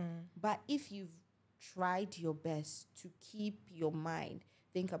 obviously. But if you've tried your best to keep your mind,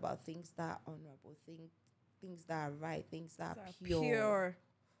 think about things that are honorable, things that are right, things that are pure.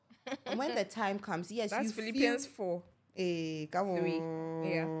 And when the time comes, yes, that's Philippians 4. Hey, come on. 3.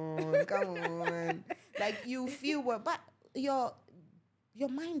 Yeah. Come on. You feel what, but your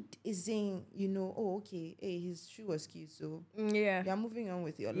mind is saying, oh, okay, hey, his shoe was cute, so you're moving on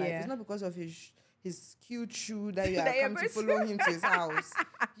with your life. It's not because of his cute shoe that you are come to follow him to his house.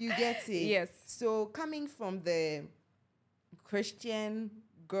 You get it? Yes. So coming from the Christian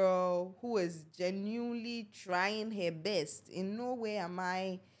girl who is genuinely trying her best, in no way am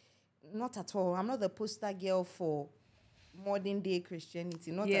I, not at all, I'm not the poster girl for modern day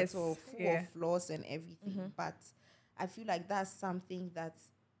Christianity, not at all, full of flaws and everything, but I feel like that's something that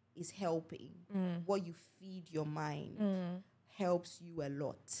is helping. What you feed your mind helps you a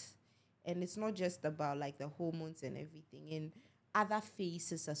lot. And it's not just about the hormones and everything, in other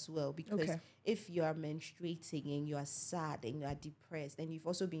phases as well, because if you are menstruating and you are sad and you are depressed and you've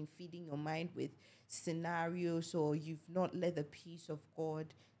also been feeding your mind with scenarios, or you've not let the peace of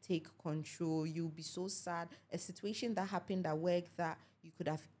God take control, you'll be so sad. A situation that happened at work that you could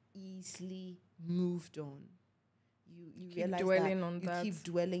have easily moved on. You keep realize dwelling that on you that. keep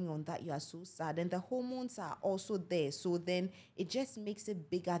dwelling on that. You are so sad, and the hormones are also there. So then it just makes it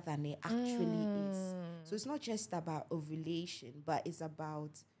bigger than it actually is. So it's not just about ovulation, but it's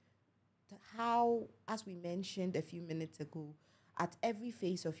about how, as we mentioned a few minutes ago, at every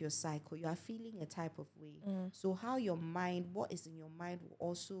phase of your cycle, you are feeling a type of way. So how your mind, what is in your mind, will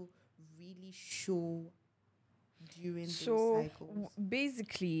also really show during those cycles.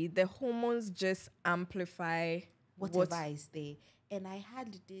 Basically, the hormones just amplify whatever is there. And I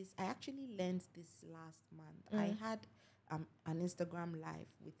actually learned this last month. I had an Instagram live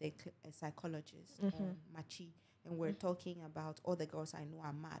with a psychologist, Machi, and we're talking about all the girls I know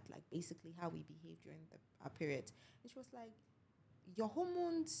are mad, basically how we behave during our period. And she was like, your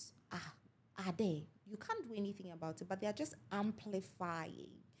hormones are there. You can't do anything about it, but they are just amplifying.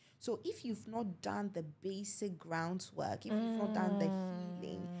 So if you've not done the basic groundwork, if you've not done the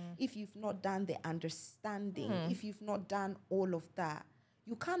healing, if you've not done the understanding, if you've not done all of that,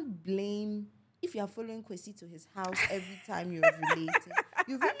 you can't blame. If you are following Kwesi to his house every time you're relating,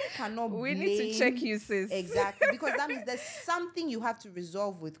 you really cannot blame. We need to check you, sis. Exactly, because that means there's something you have to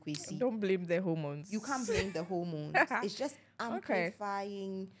resolve with Kwesi. Don't blame the hormones. You can't blame the hormones. It's just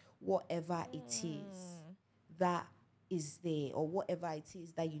amplifying whatever it is that is there, or whatever it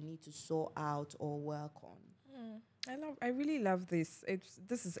is that you need to sort out or work on. I really love this.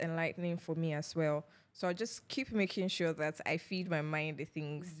 This is enlightening for me as well. So I just keep making sure that I feed my mind the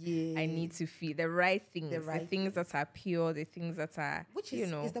things I need to feed, the right things, the things that are pure, the things that are, which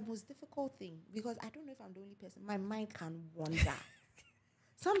is the most difficult thing, because I don't know if I'm the only person. My mind can wander.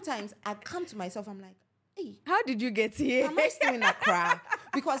 Sometimes I come to myself, I'm like, hey, how did you get here? Am I still in Accra?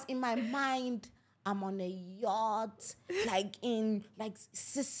 Because in my mind, I'm on a yacht, like in like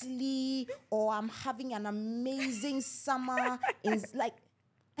Sicily, or I'm having an amazing summer in like,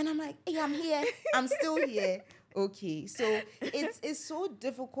 and I'm like, hey, I'm here. I'm still here. Okay, so it's so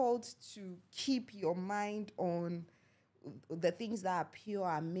difficult to keep your mind on the things that are pure,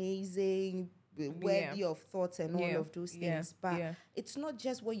 amazing, worthy of thoughts and all of those things. But it's not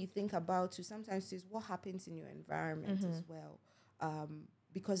just what you think about. So sometimes it's what happens in your environment as well.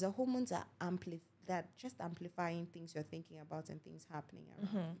 Because the hormones are just amplifying things you're thinking about and things happening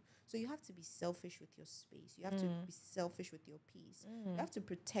around you. So you have to be selfish with your space. You have to be selfish with your peace. You have to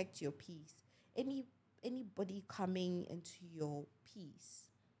protect your peace. Anybody coming into your peace,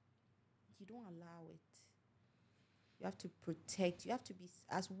 you don't allow it. You have to protect. You have to be,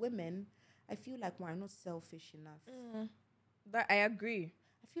 as women, I feel like we're not selfish enough. That I agree.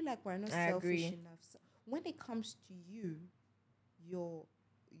 I feel like we're not selfish enough. So when it comes to you, your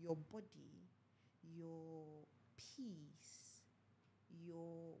body, your peace,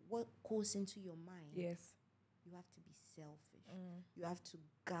 your what goes into your mind. Yes. You have to be selfish. You have to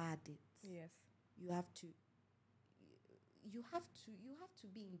guard it. Yes. You have to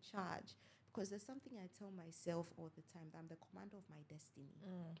be in charge, because there's something I tell myself all the time, that I'm the commander of my destiny.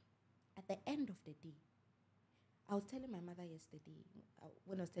 At the end of the day, I was telling my mother yesterday,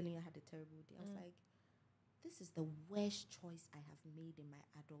 when I was telling her I had a terrible day, I was like, this is the worst choice I have made in my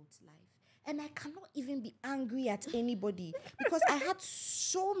adult life. And I cannot even be angry at anybody because I had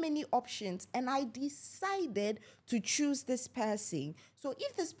so many options and I decided to choose this person. So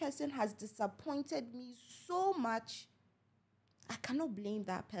if this person has disappointed me so much, I cannot blame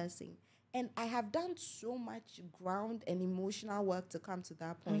that person. And I have done so much ground and emotional work to come to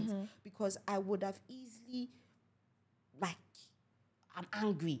that point, because I would have easily, like, I'm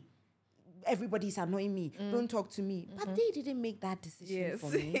angry. Everybody's annoying me. Don't talk to me. But they didn't make that decision for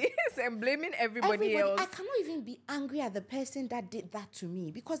me. Yes, and blaming everybody else. I cannot even be angry at the person that did that to me,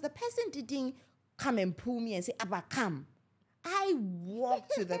 because the person didn't come and pull me and say, Abba, come. I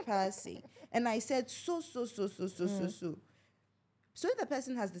walked to the person and I said, so. So if the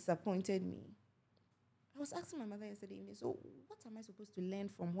person has disappointed me, I was asking my mother yesterday evening, so what am I supposed to learn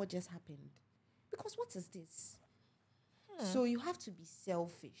from what just happened? Because what is this? So you have to be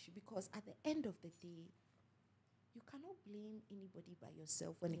selfish, because at the end of the day, you cannot blame anybody but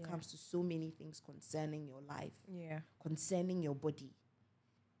yourself when it comes to so many things concerning your life, concerning your body,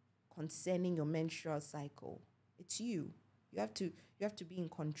 concerning your menstrual cycle. It's you. You have to be in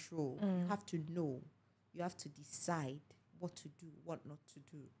control. You have to know. You have to decide what to do, what not to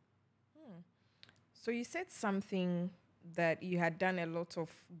do. So you said something that you had done a lot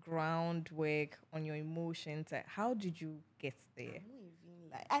of groundwork on your emotions. How did you get there?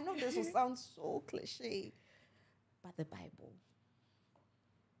 I know this will sound so cliche, but the Bible.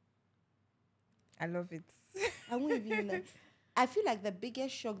 I love it. I won't even like. I feel like the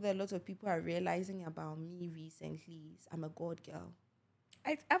biggest shock that a lot of people are realizing about me recently is I'm a God girl.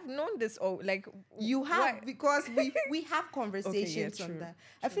 I've known this all. Like you have, because we have conversations on that.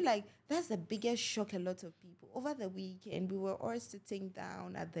 I feel like that's the biggest shock a lot of people. Over the weekend, we were all sitting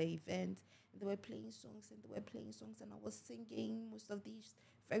down at the event, and they were playing songs, and I was singing most of these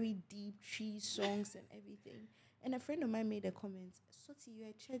very deep tree songs and everything. And a friend of mine made a comment, Soti, you're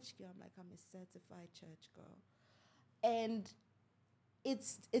a church girl. I'm like, I'm a certified church girl. And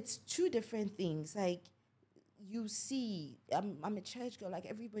it's two different things. Like, you see, I'm a church girl, like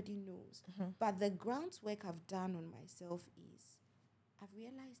everybody knows. But the groundwork I've done on myself is I've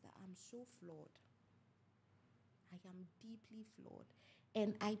realized that I'm so flawed. I am deeply flawed.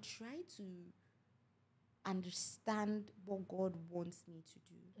 And I try to understand what God wants me to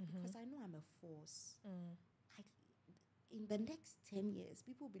do, because I know I'm a force. In the next 10 years,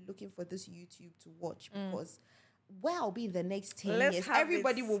 people will be looking for this YouTube to watch, because where I'll be in the next 10 years,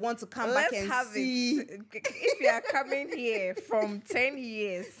 everybody will want to come back and see. If you are coming here from 10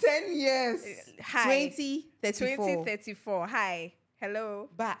 years. 10 years. Hi. 2034. 2034. Hi. Hello.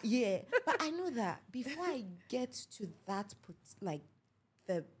 But I know that before I get to that, like,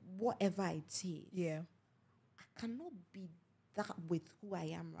 the whatever it is, I cannot be that with who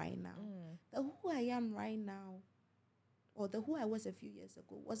I am right now. The who I am right now, or the who I was a few years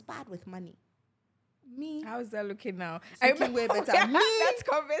ago, was bad with money. Me. How's that looking now? It's looking way better. Me. That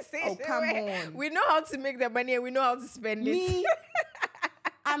conversation. Oh, come on. We know how to make the money and we know how to spend it.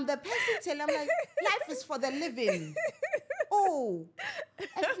 I'm the person telling, I'm like, life is for the living.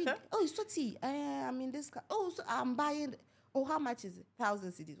 It's Soti. I'm in this car. So I'm buying. How much is it?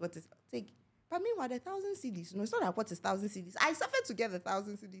 1,000 CDs. What is take? But meanwhile, the 1,000 CDs. No, it's not like what is 1,000 CDs. I suffered to get the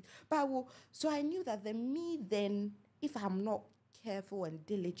 1,000 CDs. But so I knew that if I'm not careful and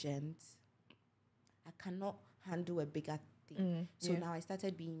diligent, I cannot handle a bigger thing. So Yeah. now I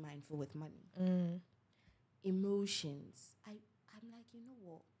started being mindful with money. Emotions. I'm like, you know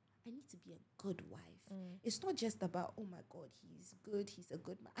what? I need to be a good wife. It's not just about, oh my God, he's good, he's a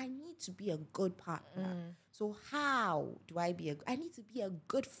good man. I need to be a good partner. So how do I I need to be a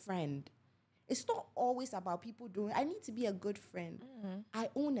good friend. It's not always about people doing, I need to be a good friend. I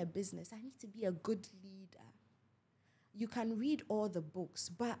own a business. I need to be a good leader. You can read all the books,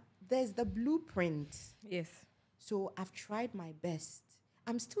 but there's the blueprint. Yes. So I've tried my best.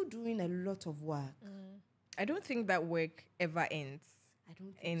 I'm still doing a lot of work. I don't think that work ever ends. I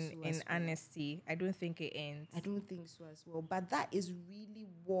don't think so In as well. honesty, I don't think it ends. I don't think so as well. But that is really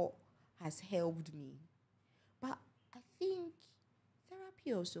what has helped me. But I think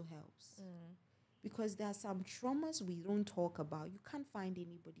therapy also helps. Because there are some traumas we don't talk about. You can't find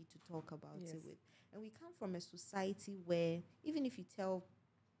anybody to talk about it with. And we come from a society where even if you tell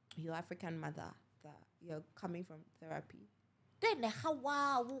your African mother that you're coming from therapy, then how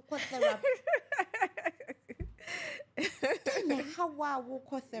what therapy?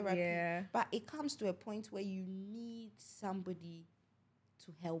 Therapy. Yeah. But it comes to a point where you need somebody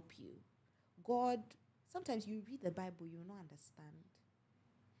to help you. God, sometimes you read the Bible, you don't understand.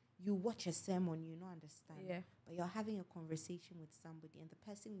 You watch a sermon, you don't understand. Yeah. But you're having a conversation with somebody and the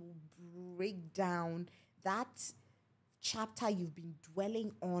person will break down that chapter you've been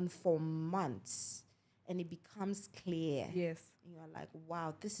dwelling on for months and it becomes clear. Yes. And you're like,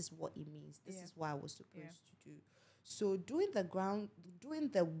 wow, this is what it means. This is what I was supposed to do. So doing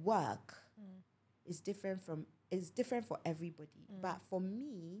the work is different for everybody. But for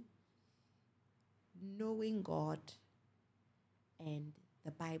me, knowing God and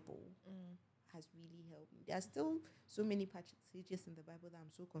the Bible has really helped me. There are still so many passages in the Bible that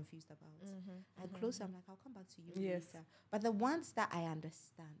I'm so confused about. I close, I'm like, I'll come back to you later. But the ones that I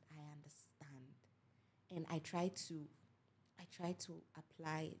understand. And I try to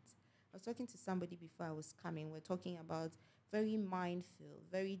apply it. I was talking to somebody before I was coming. We're talking about very mindful,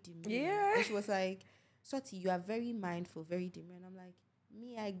 very demure. Yeah. And she was like, Soti, you are very mindful, very demure. And I'm like,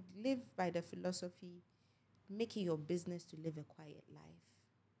 me, I live by the philosophy, make it your business to live a quiet life.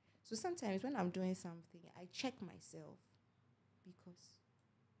 So sometimes when I'm doing something, I check myself because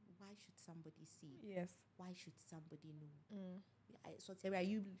why should somebody see? Yes. Why should somebody know? So Terry,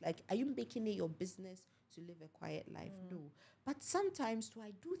 are you making it your business to live a quiet life? No. But sometimes do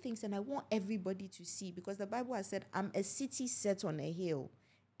I do things and I want everybody to see because the Bible has said I'm a city set on a hill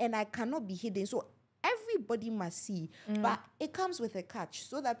and I cannot be hidden. So everybody must see. But it comes with a catch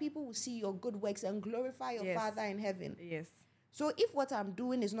so that people will see your good works and glorify your Father in heaven. Yes. So if what I'm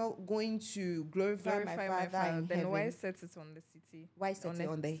doing is not going to glorify my Father in then heaven, why set it on the city? Why set it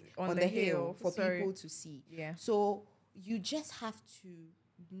on the hill for people to see? Yeah. So you just have to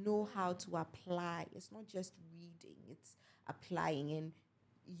know how to apply. It's not just reading, it's applying and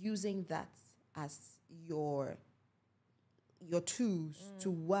using that as your tools to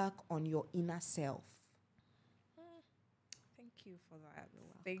work on your inner self. Thank you for that.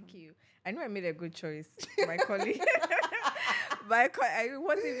 Thank you. I know I made a good choice, my colleague. It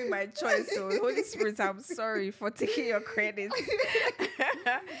wasn't even my choice. So Holy Spirit, I'm sorry for taking your credit.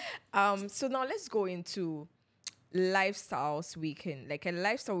 So now let's go into lifestyles like a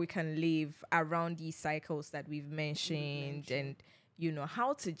lifestyle we can live around these cycles that we've mentioned and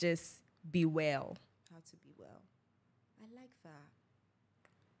how to just be well. How to be well. I like that.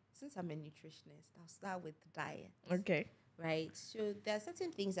 Since I'm a nutritionist, I'll start with diet. Okay. Right? So there are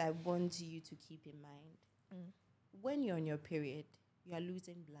certain things I want you to keep in mind. When you're on your period, you are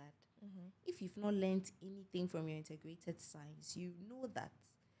losing blood. If you've not learned anything from your integrated science, you know that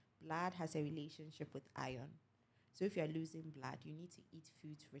blood has a relationship with iron. So if you're losing blood, you need to eat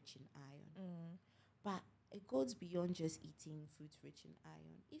foods rich in iron. But it goes beyond just eating foods rich in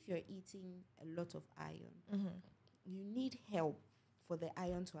iron. If you're eating a lot of iron, you need help for the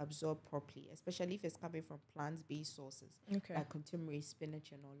iron to absorb properly, especially if it's coming from plant-based sources, like contemporary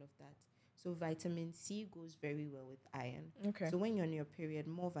spinach and all of that. So vitamin C goes very well with iron. Okay. So when you're on your period,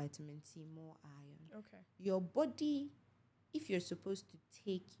 more vitamin C, more iron. Okay. Your body, if you're supposed to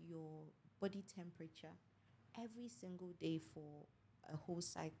take your body temperature every single day for a whole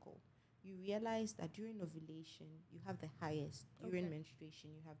cycle, you realize that during ovulation, you have the highest. During menstruation,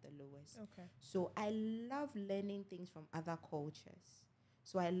 you have the lowest. Okay. So I love learning things from other cultures.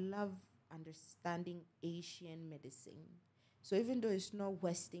 So I love understanding Asian medicine. So even though it's not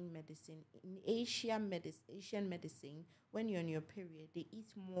Western medicine, in Asian medicine, when you're on your period, they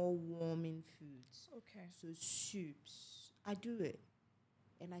eat more warming foods. Okay. So soups. I do it.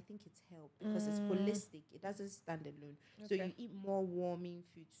 and I think it's helped because it's holistic. It doesn't stand alone. So you eat more warming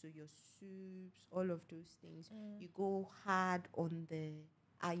food, so your soups, all of those things. You go hard on the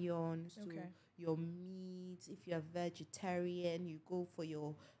iron, so your meat. If you're vegetarian, you go for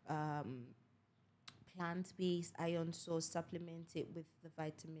your plant-based iron source, supplement it with the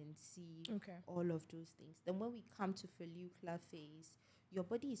vitamin C, all of those things. Then when we come to follicular phase, your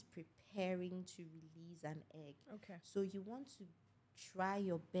body is preparing to release an egg. So you want to try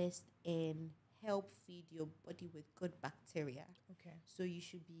your best and help feed your body with good bacteria. So you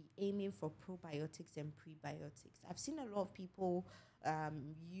should be aiming for probiotics and prebiotics. I've seen a lot of people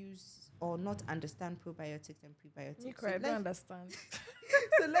use or not understand probiotics and prebiotics. I don't understand.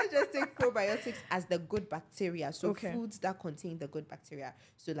 So let's just take probiotics as the good bacteria. So foods that contain the good bacteria.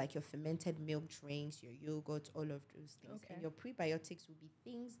 So like your fermented milk drinks, your yogurt, all of those things. And your prebiotics will be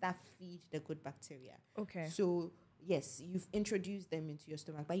things that feed the good bacteria. So yes, you've introduced them into your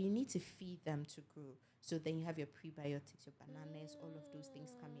stomach, but you need to feed them to grow. So then you have your prebiotics, your bananas, all of those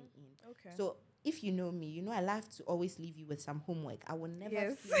things coming in. So if you know me, you know I like to always leave you with some homework. I will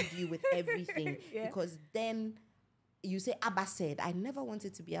never feed you with everything because then you say Abba said. I never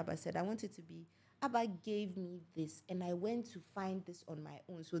wanted to be Abba said. I wanted to be Abba gave me this and I went to find this on my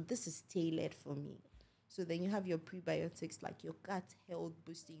own. So this is tailored for me. So then you have your prebiotics like your gut health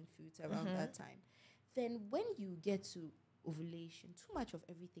boosting foods around that time. Then when you get to ovulation, too much of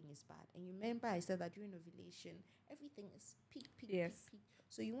everything is bad. And you remember I said that during ovulation, everything is peak.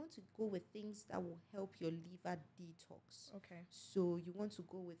 So you want to go with things that will help your liver detox. So you want to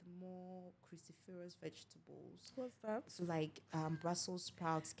go with more cruciferous vegetables. What's that? So like Brussels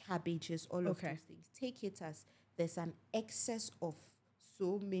sprouts, cabbages, all of those things. Take it as there's an excess of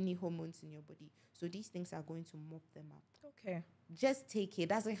so many hormones in your body. So these things are going to mop them up. Just take it. It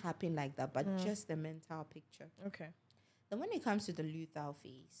doesn't happen like that, but just the mental picture. Then when it comes to the luteal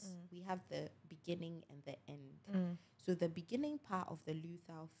phase, we have the beginning and the end. So the beginning part of the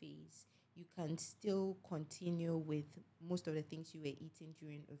luteal phase, you can still continue with most of the things you were eating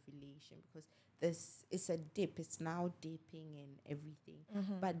during ovulation because it's a dip. It's now dipping and everything.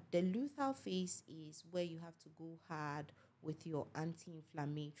 But the luteal phase is where you have to go hard with your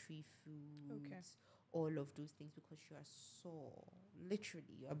anti-inflammatory foods, all of those things because you are sore.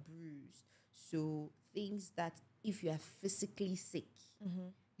 Literally, you are bruised. So things that if you are physically sick,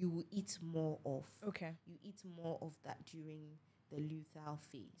 you will eat more of. You eat more of that during the luteal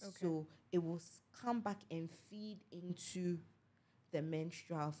phase. So it will come back and feed into the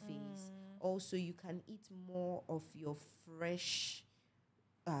menstrual phase. Also, you can eat more of your fresh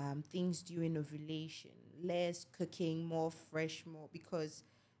things during ovulation. Less cooking, more fresh, more because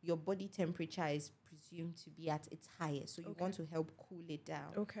your body temperature is presumed to be at its highest. So you want to help cool it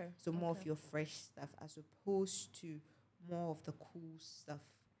down. So more of your fresh stuff as opposed to more of the cool stuff.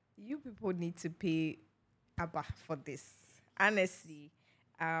 You people need to pay Abba for this, honestly.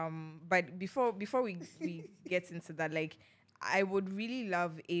 But before we get into that, like I would really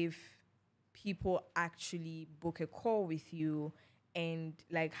love if people actually book a call with you and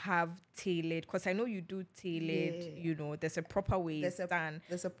like have tailored, because I know you do tailored, you know, there's a proper way it's done.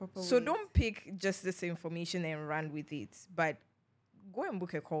 There's a proper way. So don't pick just this information and run with it, but go and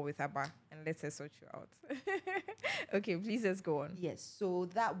book a call with Abba and let us sort you out. Okay, please let's go on. Yes, so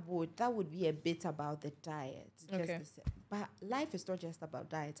that would be a bit about the diet. But life is not just about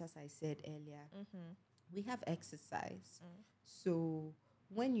diet, as I said earlier. We have exercise. So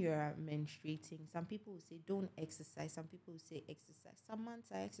when you're menstruating, some people will say don't exercise. Some people will say exercise. Some months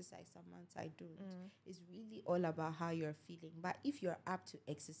I exercise, some months I don't. It's really all about how you're feeling. But if you're up to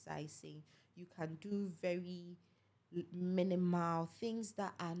exercising, you can do very minimal things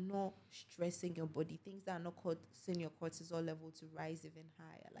that are not stressing your body, things that are not causing your cortisol level to rise even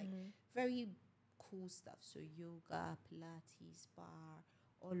higher. Like very cool stuff. So yoga, Pilates, bar,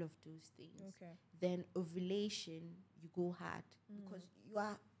 all of those things. Then ovulation, you go hard because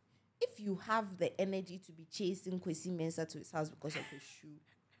if you have the energy to be chasing Kwesi Mensah to his house because of his shoe,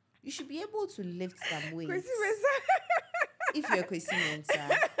 you should be able to lift some weights. Kwesi Mensah. If you're Kwesi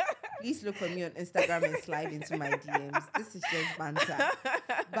Mensah, please look for me on Instagram and slide into my DMs. This is just banter.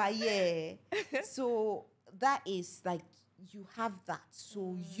 But yeah, so that is like you have that.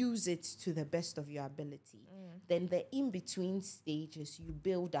 So use it to the best of your ability. Then the in-between stages, you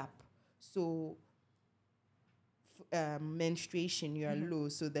build up. So menstruation, you are low.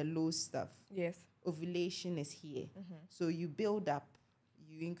 So the low stuff. Yes. Ovulation is here. So you build up.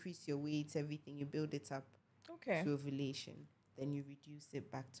 You increase your weight, everything. You build it up to ovulation. Then you reduce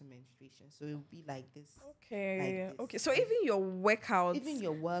it back to menstruation. So it will be like this. Okay. So even your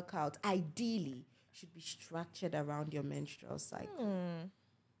workout ideally should be structured around your menstrual cycle.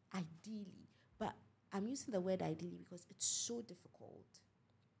 ideally, but I'm using the word ideally because it's so difficult.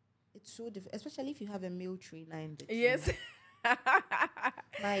 It's so difficult, especially if you have a male trainer in the gym. Yes.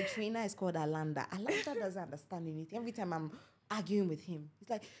 My trainer is called Alanda. Alanda doesn't understand anything. Every time I'm arguing with him, he's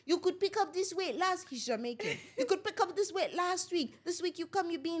like, you could pick up this weight last, he's Jamaican. You could pick up this weight last week. This week you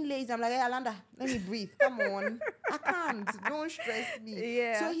come, you being lazy. I'm like, hey, Alanda, let me breathe. Come on. I can't. Don't stress me.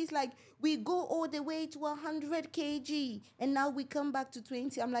 Yeah. So he's like, we go all the way to 100 kg and now we come back to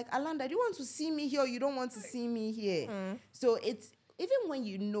 20. I'm like, Alanda, do you want to see me here or you don't want to see me here? So it's, even when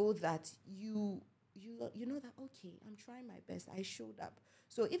you know that you know that, okay, I'm trying my best, I showed up.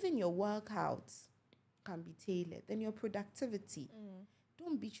 So even your workouts can be tailored. Then your productivity.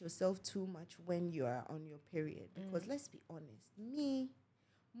 Don't beat yourself too much when you are on your period. Because let's be honest, me,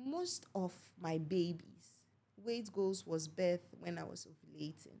 most of my babies, weight goals was birth when I was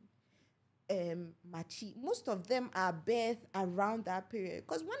ovulating. Most of them are birth around that period.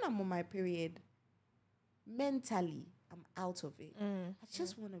 Because when I'm on my period, mentally, I'm out of it. I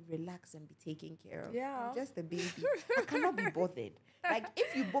just want to relax and be taken care of. Yeah. I'm just a baby. I cannot be bothered. Like,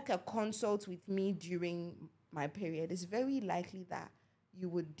 if you book a consult with me during my period, it's very likely that you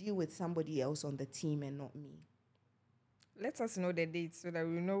would deal with somebody else on the team and not me. Let us know the date so that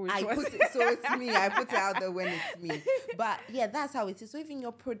we know which So it's me. I put it out there when it's me. But yeah, that's how it is. So even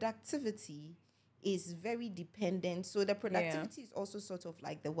your productivity is very dependent. So the productivity is also sort of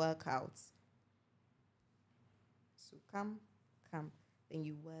like the workouts. So come, then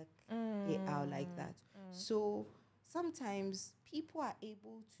you work it out like that. So sometimes people are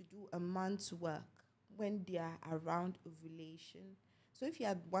able to do a month's work when they are around ovulation. So if you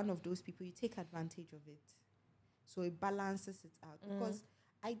are one of those people, you take advantage of it. So it balances it out. Because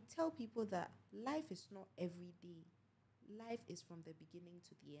I tell people that life is not every day. Life is from the beginning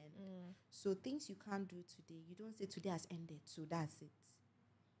to the end. So things you can't do today, you don't say today has ended, so that's it.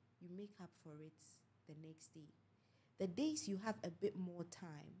 You make up for it the next day. The days you have a bit more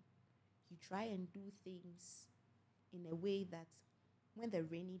time, you try and do things in a way that when the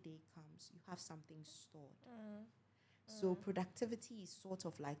rainy day comes, you have something stored. So productivity is sort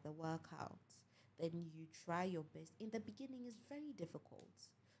of like the workout. Then you try your best. In the beginning, it's very difficult.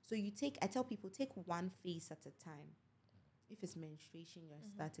 So I tell people, take one phase at a time. If it's menstruation you're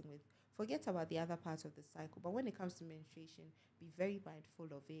starting with, forget about the other parts of the cycle. But when it comes to menstruation, be very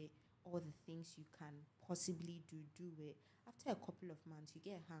mindful of it. All the things you can possibly do it. After a couple of months, you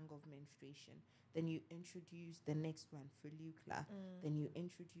get a hang of menstruation. Then you introduce the next one, follicular. Then you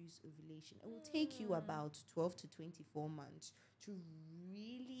introduce ovulation. It will take you about 12 to 24 months to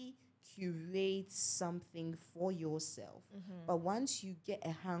really curate something for yourself. But once you get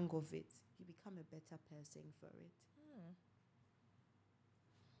a hang of it, you become a better person for it.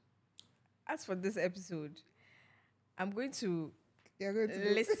 As for this episode, I'm going to You're going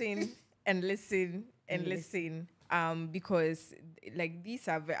to listen and listen and listen. Because like these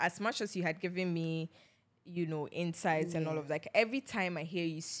are as much as you had given me, insights and all of that. Like, every time I hear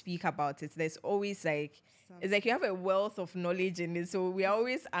you speak about it, there's always like it's like you have a wealth of knowledge in it. So we are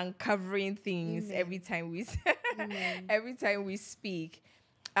always uncovering things every time we every time we speak.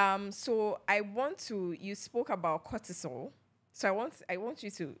 So you spoke about cortisol. So I want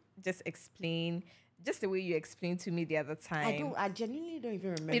you to just explain just the way you explained to me the other time. I genuinely don't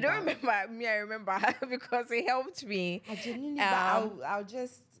even remember. You don't remember me? I remember because it helped me. I genuinely, but I'll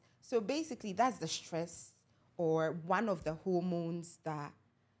just. So basically, that's the stress or one of the hormones that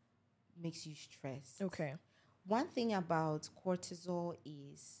makes you stressed. Okay. One thing about cortisol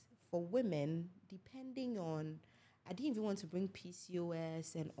is for women, depending on, I didn't even want to bring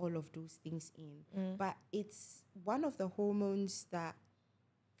PCOS and all of those things in, but it's one of the hormones that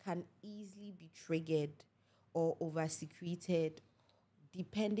can easily be triggered or over-secreted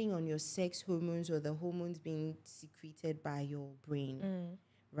depending on your sex hormones or the hormones being secreted by your brain,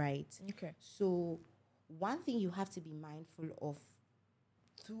 right? Okay. So one thing you have to be mindful of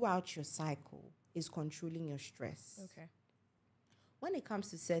throughout your cycle is controlling your stress. Okay. When it comes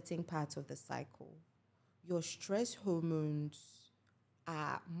to certain parts of the cycle, your stress hormones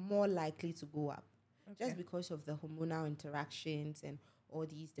are more likely to go up just because of the hormonal interactions and all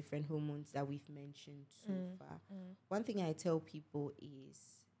these different hormones that we've mentioned so far. One thing I tell people is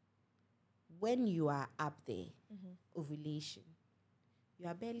when you are up there, ovulation, you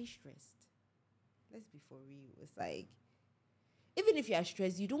are barely stressed. Let's be for real. It's like, even if you are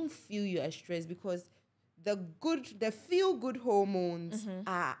stressed, you don't feel you are stressed because the feel-good hormones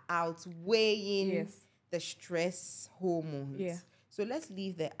are outweighing the stress hormones. Yeah. So let's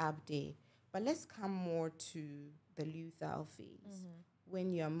leave the up there. But let's come more to the luteal phase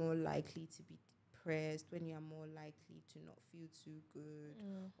when you are more likely to be depressed, when you are more likely to not feel too good,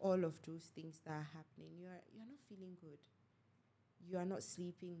 all of those things that are happening, you're not feeling good. You are not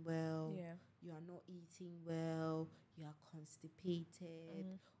sleeping well. Yeah. You are not eating well. You are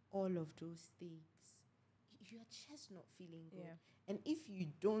constipated. All of those things. You're just not feeling good. Yeah. And if you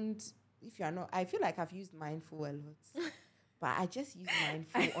are not, I feel like I've used mindful a lot. But I just use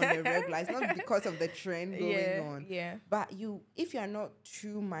mindful on a regular. It's not because of the trend going on. Yeah. But if you're not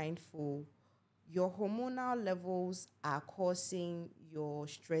too mindful, your hormonal levels are causing your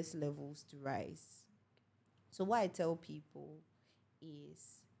stress levels to rise. So what I tell people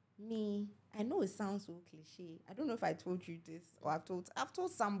is, I know it sounds so cliche. I don't know if I told you this or I've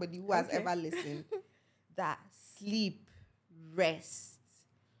told somebody who has ever listened that sleep, rest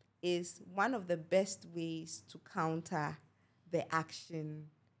is one of the best ways to counter the action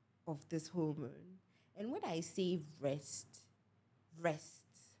of this hormone. And when I say rest.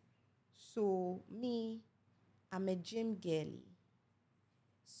 So I'm a gym girly.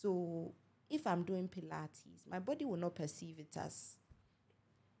 So if I'm doing Pilates, my body will not perceive it as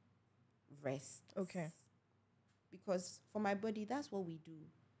rest. Okay. Because for my body, that's what we do.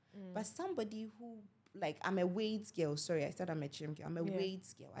 But somebody who, like, I'm a weights girl. Sorry, I said I'm a gym girl. I'm a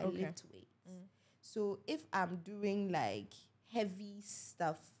weights girl. I lift weights. So if I'm doing like heavy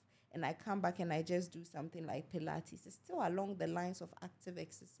stuff and I come back and I just do something like Pilates, it's still along the lines of active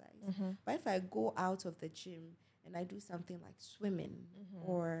exercise. But if I go out of the gym and I do something like swimming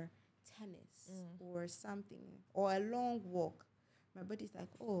or tennis or something, or a long walk, my body's like,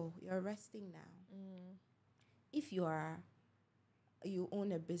 oh, you're resting now. If you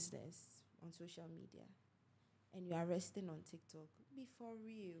own a business on social media and you are resting on TikTok, be for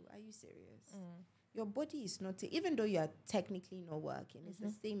real. Are you serious? Your body is not, even though you are technically not working, it's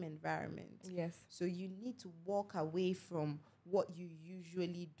the same environment. Yes. So you need to walk away from what you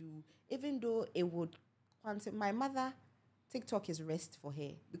usually do, even though it would my mother, TikTok is rest for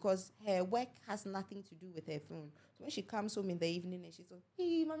her because her work has nothing to do with her phone. So when she comes home in the evening and she's like,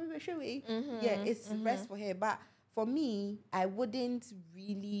 hey, mommy, it's rest for her. But for me, I wouldn't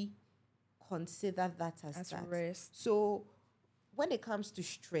really consider that as that. Rest. So when it comes to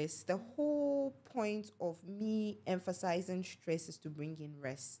stress, the whole point of me emphasizing stress is to bring in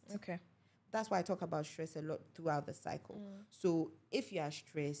rest. Okay. That's why I talk about stress a lot throughout the cycle. So if you are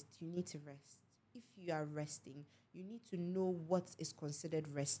stressed, you need to rest. If you are resting, you need to know what is considered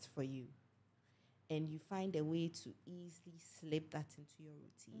rest for you. And you find a way to easily slip that into your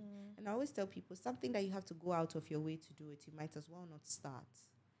routine. And I always tell people, something that you have to go out of your way to do it, you might as well not start.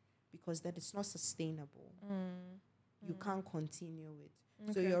 Because then it's not sustainable. You can't continue it.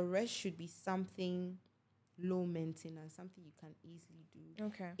 Okay. So your rest should be something low maintenance, something you can easily do.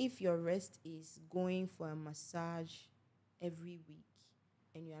 Okay. If your rest is going for a massage every week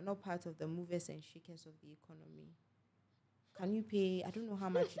and you are not part of the movers and shakers of the economy, can you pay, I don't know how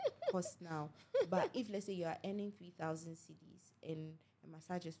much it costs now, but if let's say you are earning 3,000 cedis and a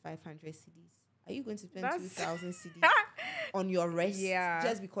massage is 500 cedis, are you going to spend 2,000 cedis on your rest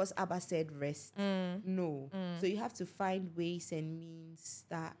just because Abba said rest? No. So you have to find ways and means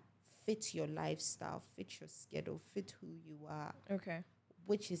that fit your lifestyle, fit your schedule, fit who you are. Okay.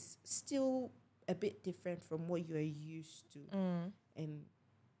 Which is still a bit different from what you're used to. And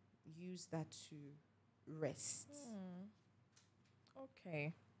use that to rest.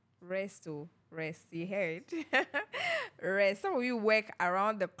 Okay. Rest. You heard? Rest. Some of you work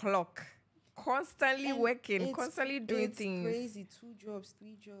around the clock. Constantly working, constantly doing things. It's crazy. 2 jobs,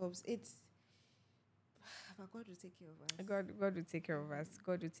 3 jobs. But God will take care of us. God will take care of us.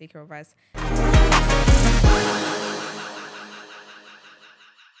 God will take care of us.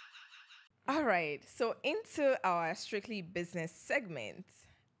 All right. So into our strictly business segment,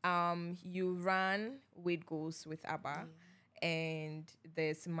 you run Weight Goals with Abba, and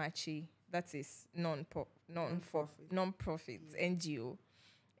there's Machi. That is non-profit NGO.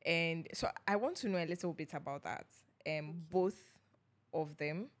 And so I want to know a little bit about that, both of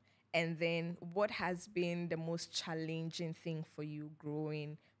them, and then what has been the most challenging thing for you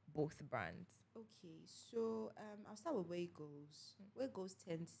growing both brands? Okay, so I'll start with Weight Goals. Weight Goals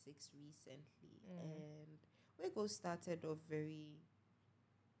turned 6 recently, and Weight Goals started off I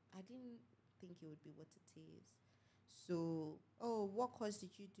didn't think it would be what it is. So, what course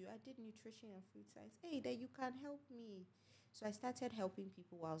did you do? I did nutrition and food science. Hey, then you can help me. So I started helping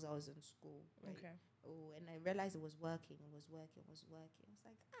people whilst I was in school. Right? Okay. And I realized it was working. I was like,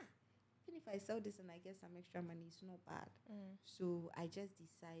 even if I sell this and I get some extra money, it's not bad. So I just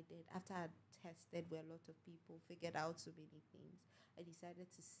decided, after I tested with a lot of people, figured out so many things, I decided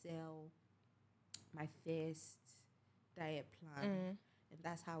to sell my first diet plan. And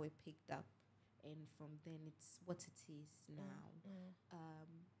that's how it picked up. and from then it's what it is now.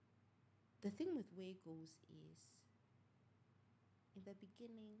 Mm. The thing with Wagos is, in the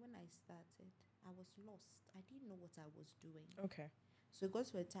beginning, when I started, I was lost. I didn't know what I was doing. Okay. So it got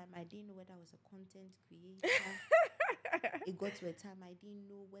to a time I didn't know whether I was a content creator. It got to a time I didn't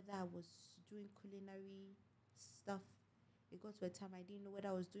know whether I was doing culinary stuff. It got to a time I didn't know whether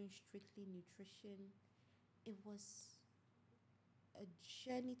I was doing strictly nutrition. It was a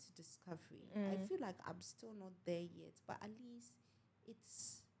journey to discovery. I feel like I'm still not there yet, but at least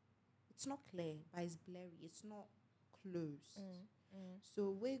it's not clear, but it's blurry. It's not close.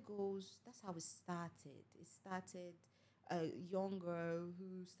 So where goes? That's how it started. It started a young girl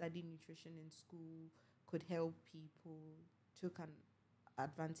who studied nutrition in school, could help people, took an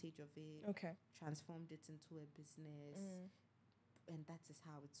advantage of it, Okay. transformed it into a business, and that is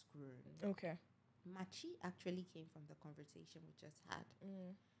how it's grown. Okay. Machi actually came from the conversation we just had.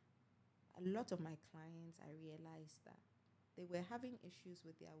 A lot of my clients, I realized that they were having issues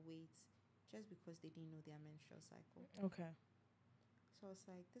with their weight just because they didn't know their menstrual cycle. Okay. So I was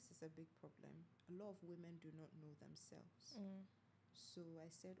like, this is a big problem. A lot of women do not know themselves. So I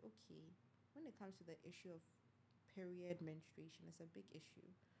said, okay, when it comes to the issue of period menstruation, it's a big issue.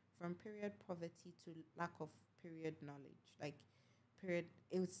 From period poverty to lack of period knowledge. Like period,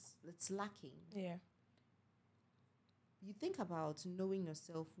 it's lacking. Yeah. You think about knowing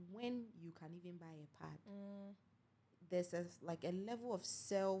yourself when you can even buy a pad. There's like a level of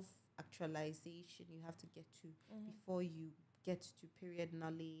self actualization you have to get to before you get to period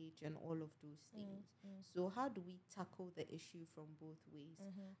knowledge and all of those things. So how do we tackle the issue from both ways?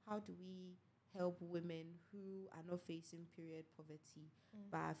 How do we help women who are not facing period poverty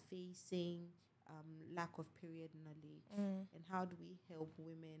but are facing lack of period knowledge? And how do we help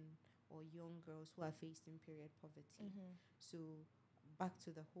women or young girls who are facing period poverty? So back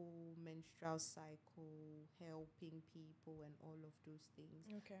to the whole menstrual cycle, helping people and all of those things.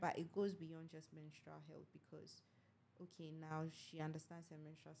 Okay. But it goes beyond just menstrual health because, okay, now she understands her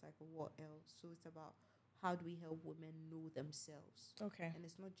menstrual cycle, what else? So it's about how do we help women know themselves? Okay. And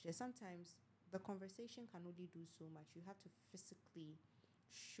it's not just, sometimes the conversation can only do so much. You have to physically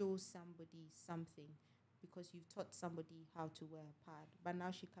show somebody something because you've taught somebody how to wear a pad, but now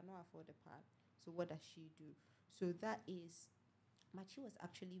she cannot afford a pad. So what does she do? So that is, Machi was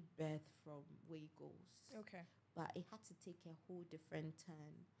actually birthed from Wagos. Okay. But it had to take a whole different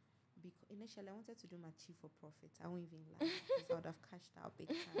turn. Because initially I wanted to do Machi for profit. I won't even lie. Because I would have cashed out big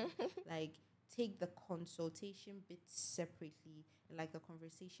time. Like, take the consultation bit separately. And like the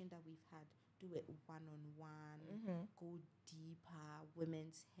conversation that we've had, do it one-on-one. Go deeper.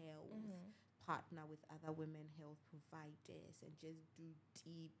 Women's health. Partner with other women health providers. And just do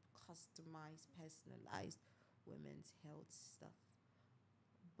deep, customized, personalized women's health stuff.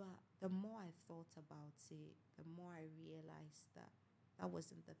 But the more I thought about it, the more I realized that that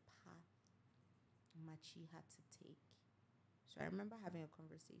wasn't the path Machi had to take. So I remember having a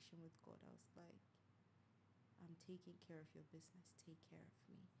conversation with God. I was like, I'm taking care of your business. Take care of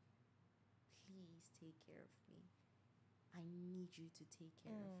me. Please take care of me. I need you to take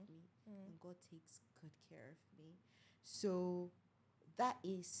care of me. And God takes good care of me. So that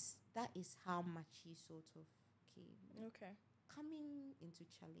is how Machi sort of came. Okay. Coming into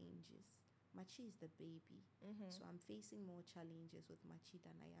challenges, Machi is the baby. So I'm facing more challenges with Machi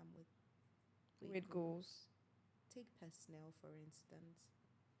than I am with Goals. Take personnel, for instance.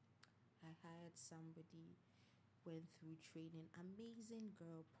 I hired somebody, went through training, amazing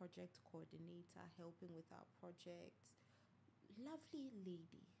girl, project coordinator, helping with our project. Lovely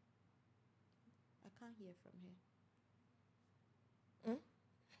lady. I can't hear from her.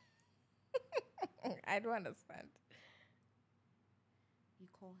 I don't understand. You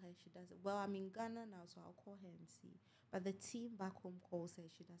call her, she doesn't. Well, I'm in Ghana now, so I'll call her and see. But the team back home calls her,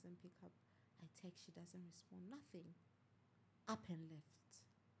 she doesn't pick up. I text, she doesn't respond. Nothing. Up and left.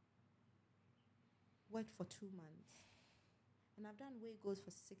 Worked for 2 months. And I've done Wagos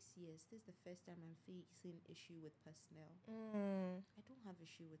for 6 years. This is the first time I'm facing issue with personnel. I don't have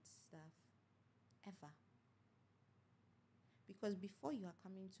issue with staff. Ever. Because before you are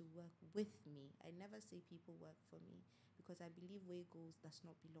coming to work with me, I never say people work for me. Because I believe Wagos does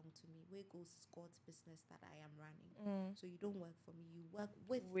not belong to me. Wagos is God's business that I am running. So you don't work for me. You work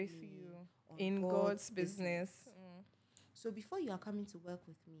with me you on in God's business. So before you are coming to work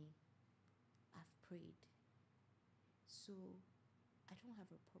with me, I've prayed. So I don't have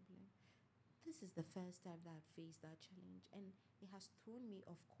a problem. This is the first time that I've faced that challenge, and it has thrown me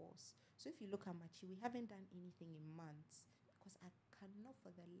off course. So if you look at Machi, we haven't done anything in months because I cannot for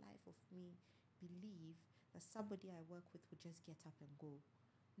the life of me believe that somebody I work with would just get up and go.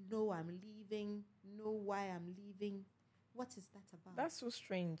 know I'm leaving, know why I'm leaving. What is that about? That's so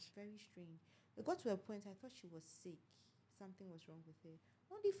strange. Very strange. It got to a point I thought she was sick. Something was wrong with her.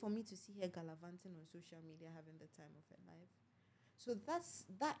 Only for me to see her gallivanting on social media having the time of her life. So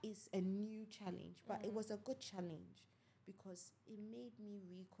that is a new challenge, but it was a good challenge because it made me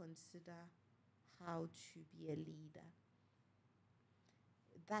reconsider how to be a leader.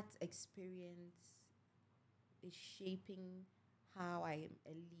 That experience is shaping how I am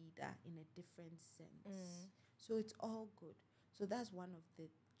a leader in a different sense. So it's all good. So that's one of the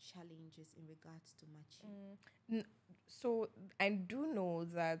challenges in regards to Machi. So I do know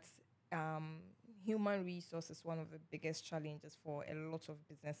that human resource is one of the biggest challenges for a lot of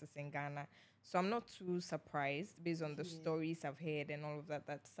businesses in Ghana. So I'm not too surprised based on the stories I've heard and all of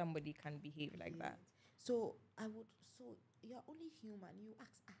that somebody can behave like that. So you're only human. You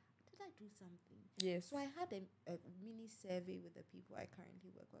ask, did I do something? Yes. So I had a mini survey with the people I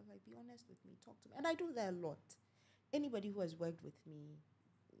currently work with. Like, be honest with me, talk to me. And I do that a lot. Anybody who has worked with me,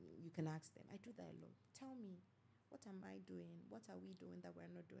 you can ask them. I do that a lot. Tell me, what am I doing? What are we doing that we're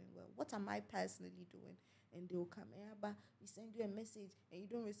not doing well? What am I personally doing? And they'll come, but we send you a message and you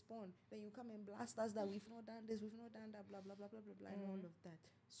don't respond. Then you come and blast us that we've not done this, we've not done that, blah, blah, blah, blah, blah, blah, and all of that.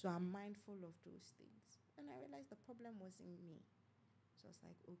 So I'm mindful of those things. And I realized the problem wasn't me. So I was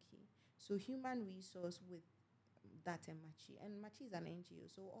like, okay. So human resource with that and Machi. And Machi is an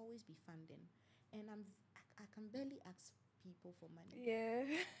NGO, so always be funding. And I can barely ask people for money. Yeah.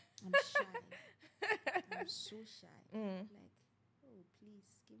 I'm shy. I'm so shy. Like, oh,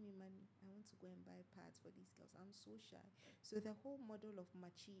 please give me money. I want to go and buy pads for these girls. I'm so shy. So the whole model of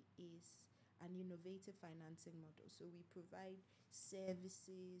Machi is an innovative financing model. So we provide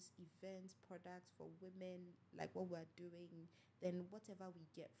services, events, products for women, like what we're doing. Then whatever we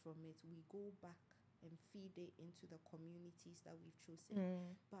get from it, we go back and feed it into the communities that we've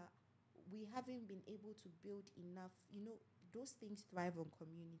chosen. But we haven't been able to build enough, those things thrive on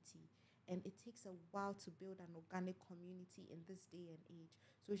community. And it takes a while to build an organic community in this day and age.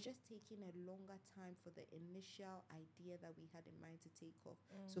 So it's just taking a longer time for the initial idea that we had in mind to take off.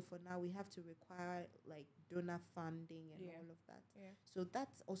 So for now, we have to require like donor funding and all of that. Yeah. So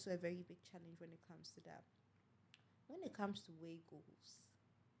that's also a very big challenge when it comes to that. When it comes to way goals,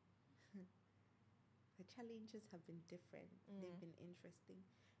 the challenges have been different. They've been interesting.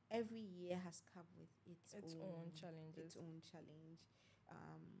 Every year has come with its own challenges. Its own challenge.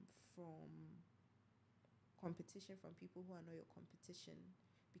 From competition from people who are not your competition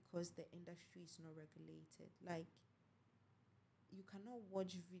because the industry is not regulated. Like, you cannot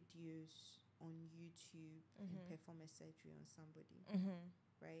watch videos on YouTube and perform a surgery on somebody,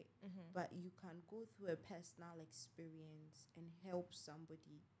 right? But you can go through a personal experience and help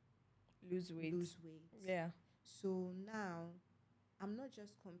somebody lose weight. Yeah. So now I'm not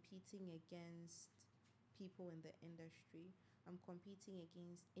just competing against people in the industry. I'm competing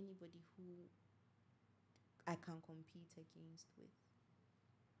against anybody who I can compete against with.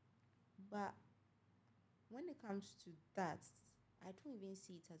 But when it comes to that, I don't even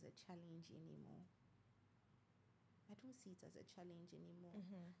see it as a challenge anymore. I don't see it as a challenge anymore.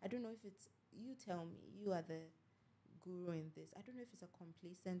 I don't know if it's, you tell me, you are the guru in this. I don't know if it's a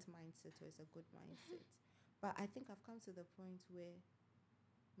complacent mindset or it's a good mindset. But I think I've come to the point where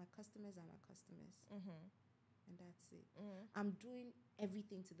my customers are my customers. And that's it. I'm doing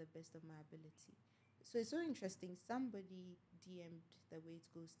everything to the best of my ability. So it's so interesting. Somebody DM'd the Way It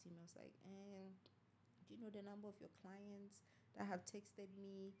Goes team. I was like, do you know the number of your clients that have texted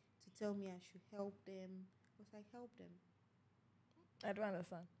me to tell me I should help them? I was like, help them. I don't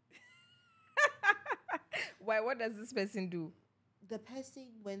understand. Why? What does this person do? The person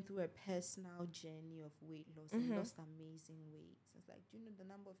went through a personal journey of weight loss and lost amazing weight. It's like, do you know the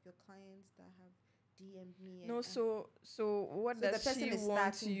number of your clients that have DM'd me? No, so what does she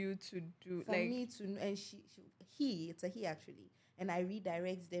want you to do? For me to, and it's a he actually. And I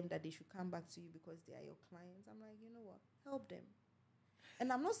redirect them that they should come back to you because they are your clients. I'm like, you know what? Help them.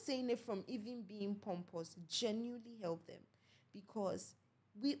 And I'm not saying it from even being pompous. Genuinely help them. Because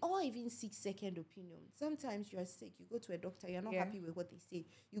we all even seek second opinion. Sometimes you are sick, you go to a doctor, you're not happy with what they say,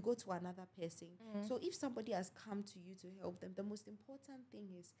 you go to another person. So if somebody has come to you to help them, the most important thing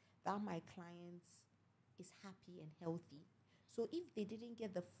is that my client is happy and healthy. So if they didn't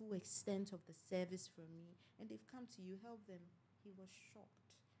get the full extent of the service from me and they've come to you, help them. He was shocked.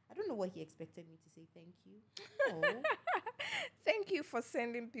 I don't know what he expected me to say. Thank you. No. Thank you for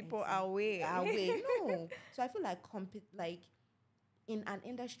sending people our way. No. So I feel like in an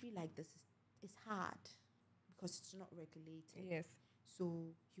industry like this, it's hard because it's not regulated. Yes. So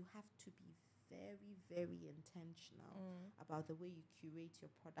you have to be very, very intentional about the way you curate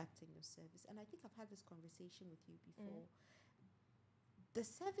your product and your service. And I think I've had this conversation with you before. The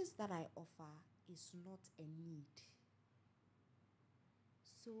service that I offer is not a need.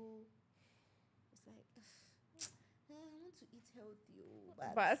 So it's like, I want to eat healthy,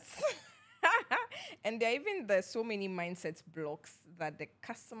 but and there's so many mindset blocks that the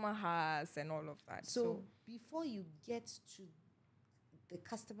customer has and all of that. So before you get to the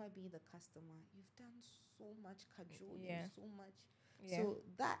customer being the customer, you've done so much cajoling, so much. So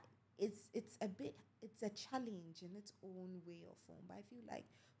that it's a challenge in its own way or form. But I feel like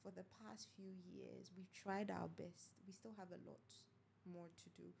for the past few years, we've tried our best. We still have a lot more to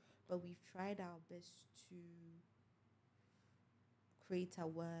do, but we've tried our best to create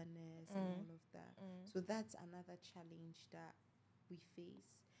awareness and all of that. So that's another challenge that we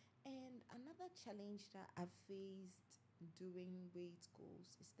face. And another challenge that I've faced doing weight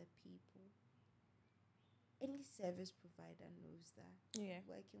goals is the people. Any service provider knows that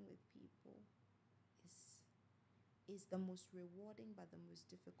working with people is the most rewarding but the most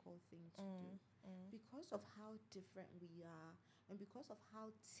difficult thing to do. Because of how different we are and because of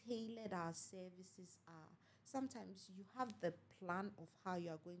how tailored our services are. Sometimes you have the plan of how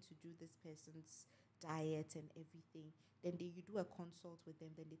you are going to do this person's diet and everything. Then you do a consult with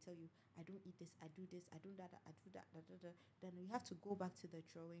them. Then they tell you, I don't eat this, I do this, I do that, I do that, da, da, da. Then you have to go back to the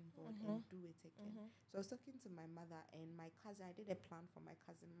drawing board and do it again. So I was talking to my mother and my cousin. I did a plan for my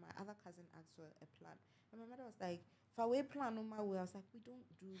cousin. My other cousin asked for a plan. And my mother was like, if I were plan on my way, I was like, we don't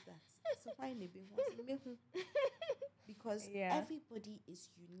do that. So why because everybody is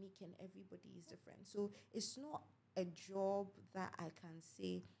unique and everybody is different. So it's not a job that I can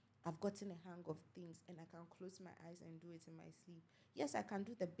say I've gotten a hang of things and I can close my eyes and do it in my sleep. Yes, I can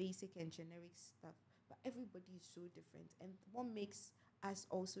do the basic and generic stuff, but everybody is so different. And what makes us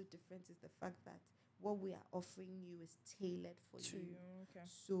also different is the fact that what we are offering you is tailored for you. Okay.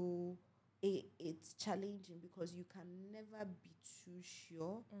 So it's challenging because you can never be too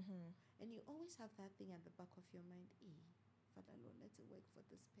sure. And you always have that thing at the back of your mind. Father Lord, let it work for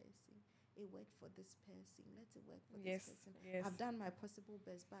this person. It worked for this person. Let it work for this person. Yes. I've done my possible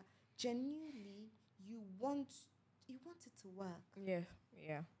best, but genuinely, you want it to work. Yeah.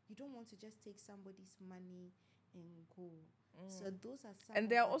 You don't want to just take somebody's money and go. So those are some. And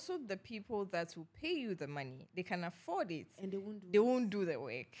there are also the people that will pay you the money. They can afford it, and they won't do the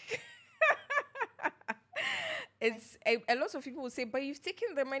work. It's a lot of people will say, but you've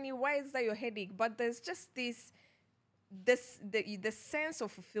taken the money, why is that your headache? But there's just the sense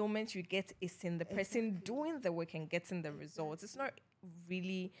of fulfillment you get is in the person doing the work and getting the results. It's not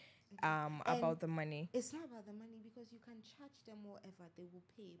really about the money. It's not about the money because you can charge them whatever, they will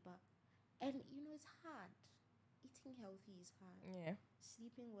pay. And it's hard. Eating healthy is hard. Yeah.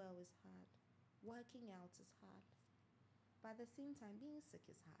 Sleeping well is hard. Working out is hard. But at the same time, being sick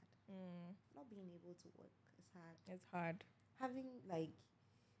is hard. Not being able to work is hard. It's hard. Having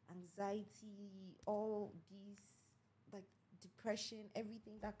anxiety, all these depression,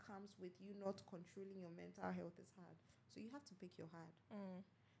 everything that comes with you not controlling your mental health is hard. So you have to pick your hard.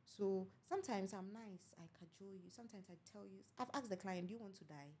 So sometimes I'm nice, I cajole you. Sometimes I tell you, I've asked the client, do you want to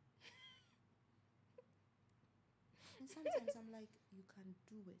die? And sometimes I'm like, you can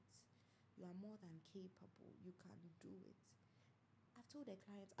do it. You are more than capable. You can do it. I've told the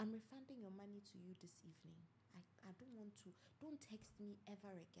client, I'm refunding your money to you this evening. I don't want to. Don't text me ever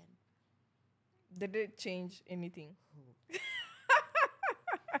again. Did it change anything?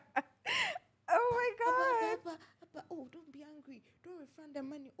 Oh my God. But don't be angry. Don't refund the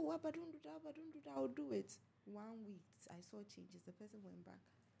money. But don't do that. I'll do it. 1 week, I saw changes. The person went back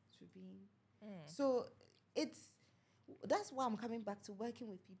to being. So that's why I'm coming back to working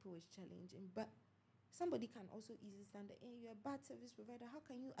with people is challenging. But somebody can also easily stand there. Hey, you're a bad service provider. How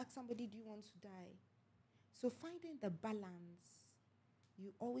can you ask somebody, do you want to die? So finding the balance,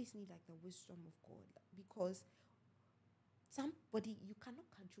 you always need the wisdom of God, because somebody, you cannot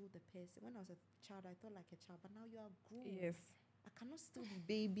cajole the person. When I was a child, I thought like a child, but now you are grown. Yes. I cannot still be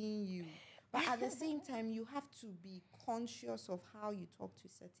babying you. But at the same time, you have to be conscious of how you talk to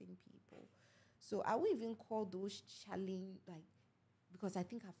certain people. So I would even call those challenge, because I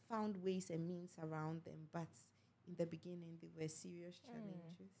think I found ways and means around them. But in the beginning, they were serious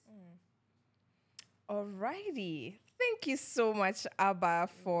challenges. Alrighty. Thank you so much, Abba,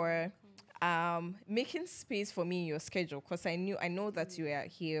 for making space for me in your schedule, because I know that you are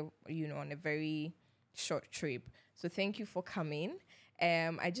here, on a very short trip. So thank you for coming.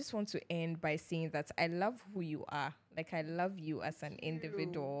 I just want to end by saying that I love who you are. I love you as an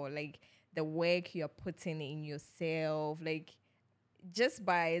individual. The work you are putting in yourself. just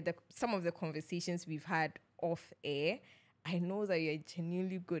by some of the conversations we've had off air, I know that you're a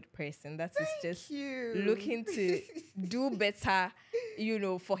genuinely good person that is just looking to do better,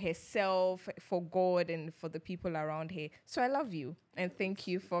 for herself, for God, and for the people around her. So I love you and thank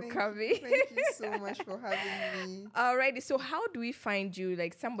you for coming. Thank you so much for having me. Alrighty, so how do we find you?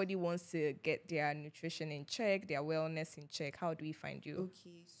 Like somebody wants to get their nutrition in check, their wellness in check. How do we find you?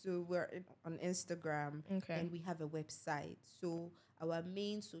 Okay, so we're on Instagram, and we have a website. So our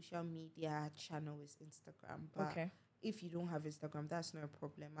main social media channel is Instagram. But if you don't have Instagram, that's not a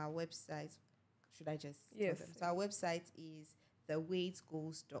problem. Our website, should I just tell them? So our website is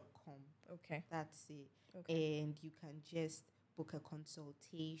theweightgoals.com. Okay. That's it. Okay. And you can just book a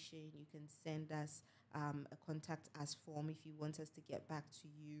consultation. You can send us a contact us form if you want us to get back to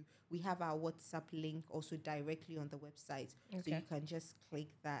you. We have our WhatsApp link also directly on the website. So you can just click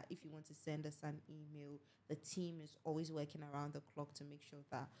that if you want to send us an email. The team is always working around the clock to make sure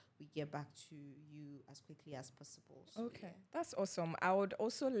that we get back to you as quickly as possible. So, that's awesome. I would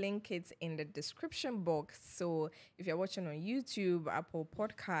also link it in the description box. So if you're watching on YouTube, Apple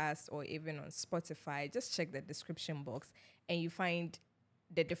Podcasts, or even on Spotify, just check the description box and you find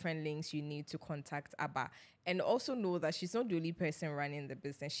the different links you need to contact Abba. And also know that she's not the only person running the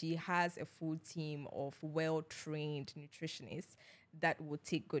business. She has a full team of well-trained nutritionists that will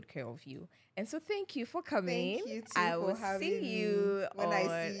take good care of you. And so thank you for coming. Thank you too I will for having see you when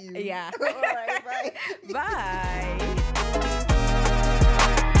I see you. Yeah. All right, bye. Bye.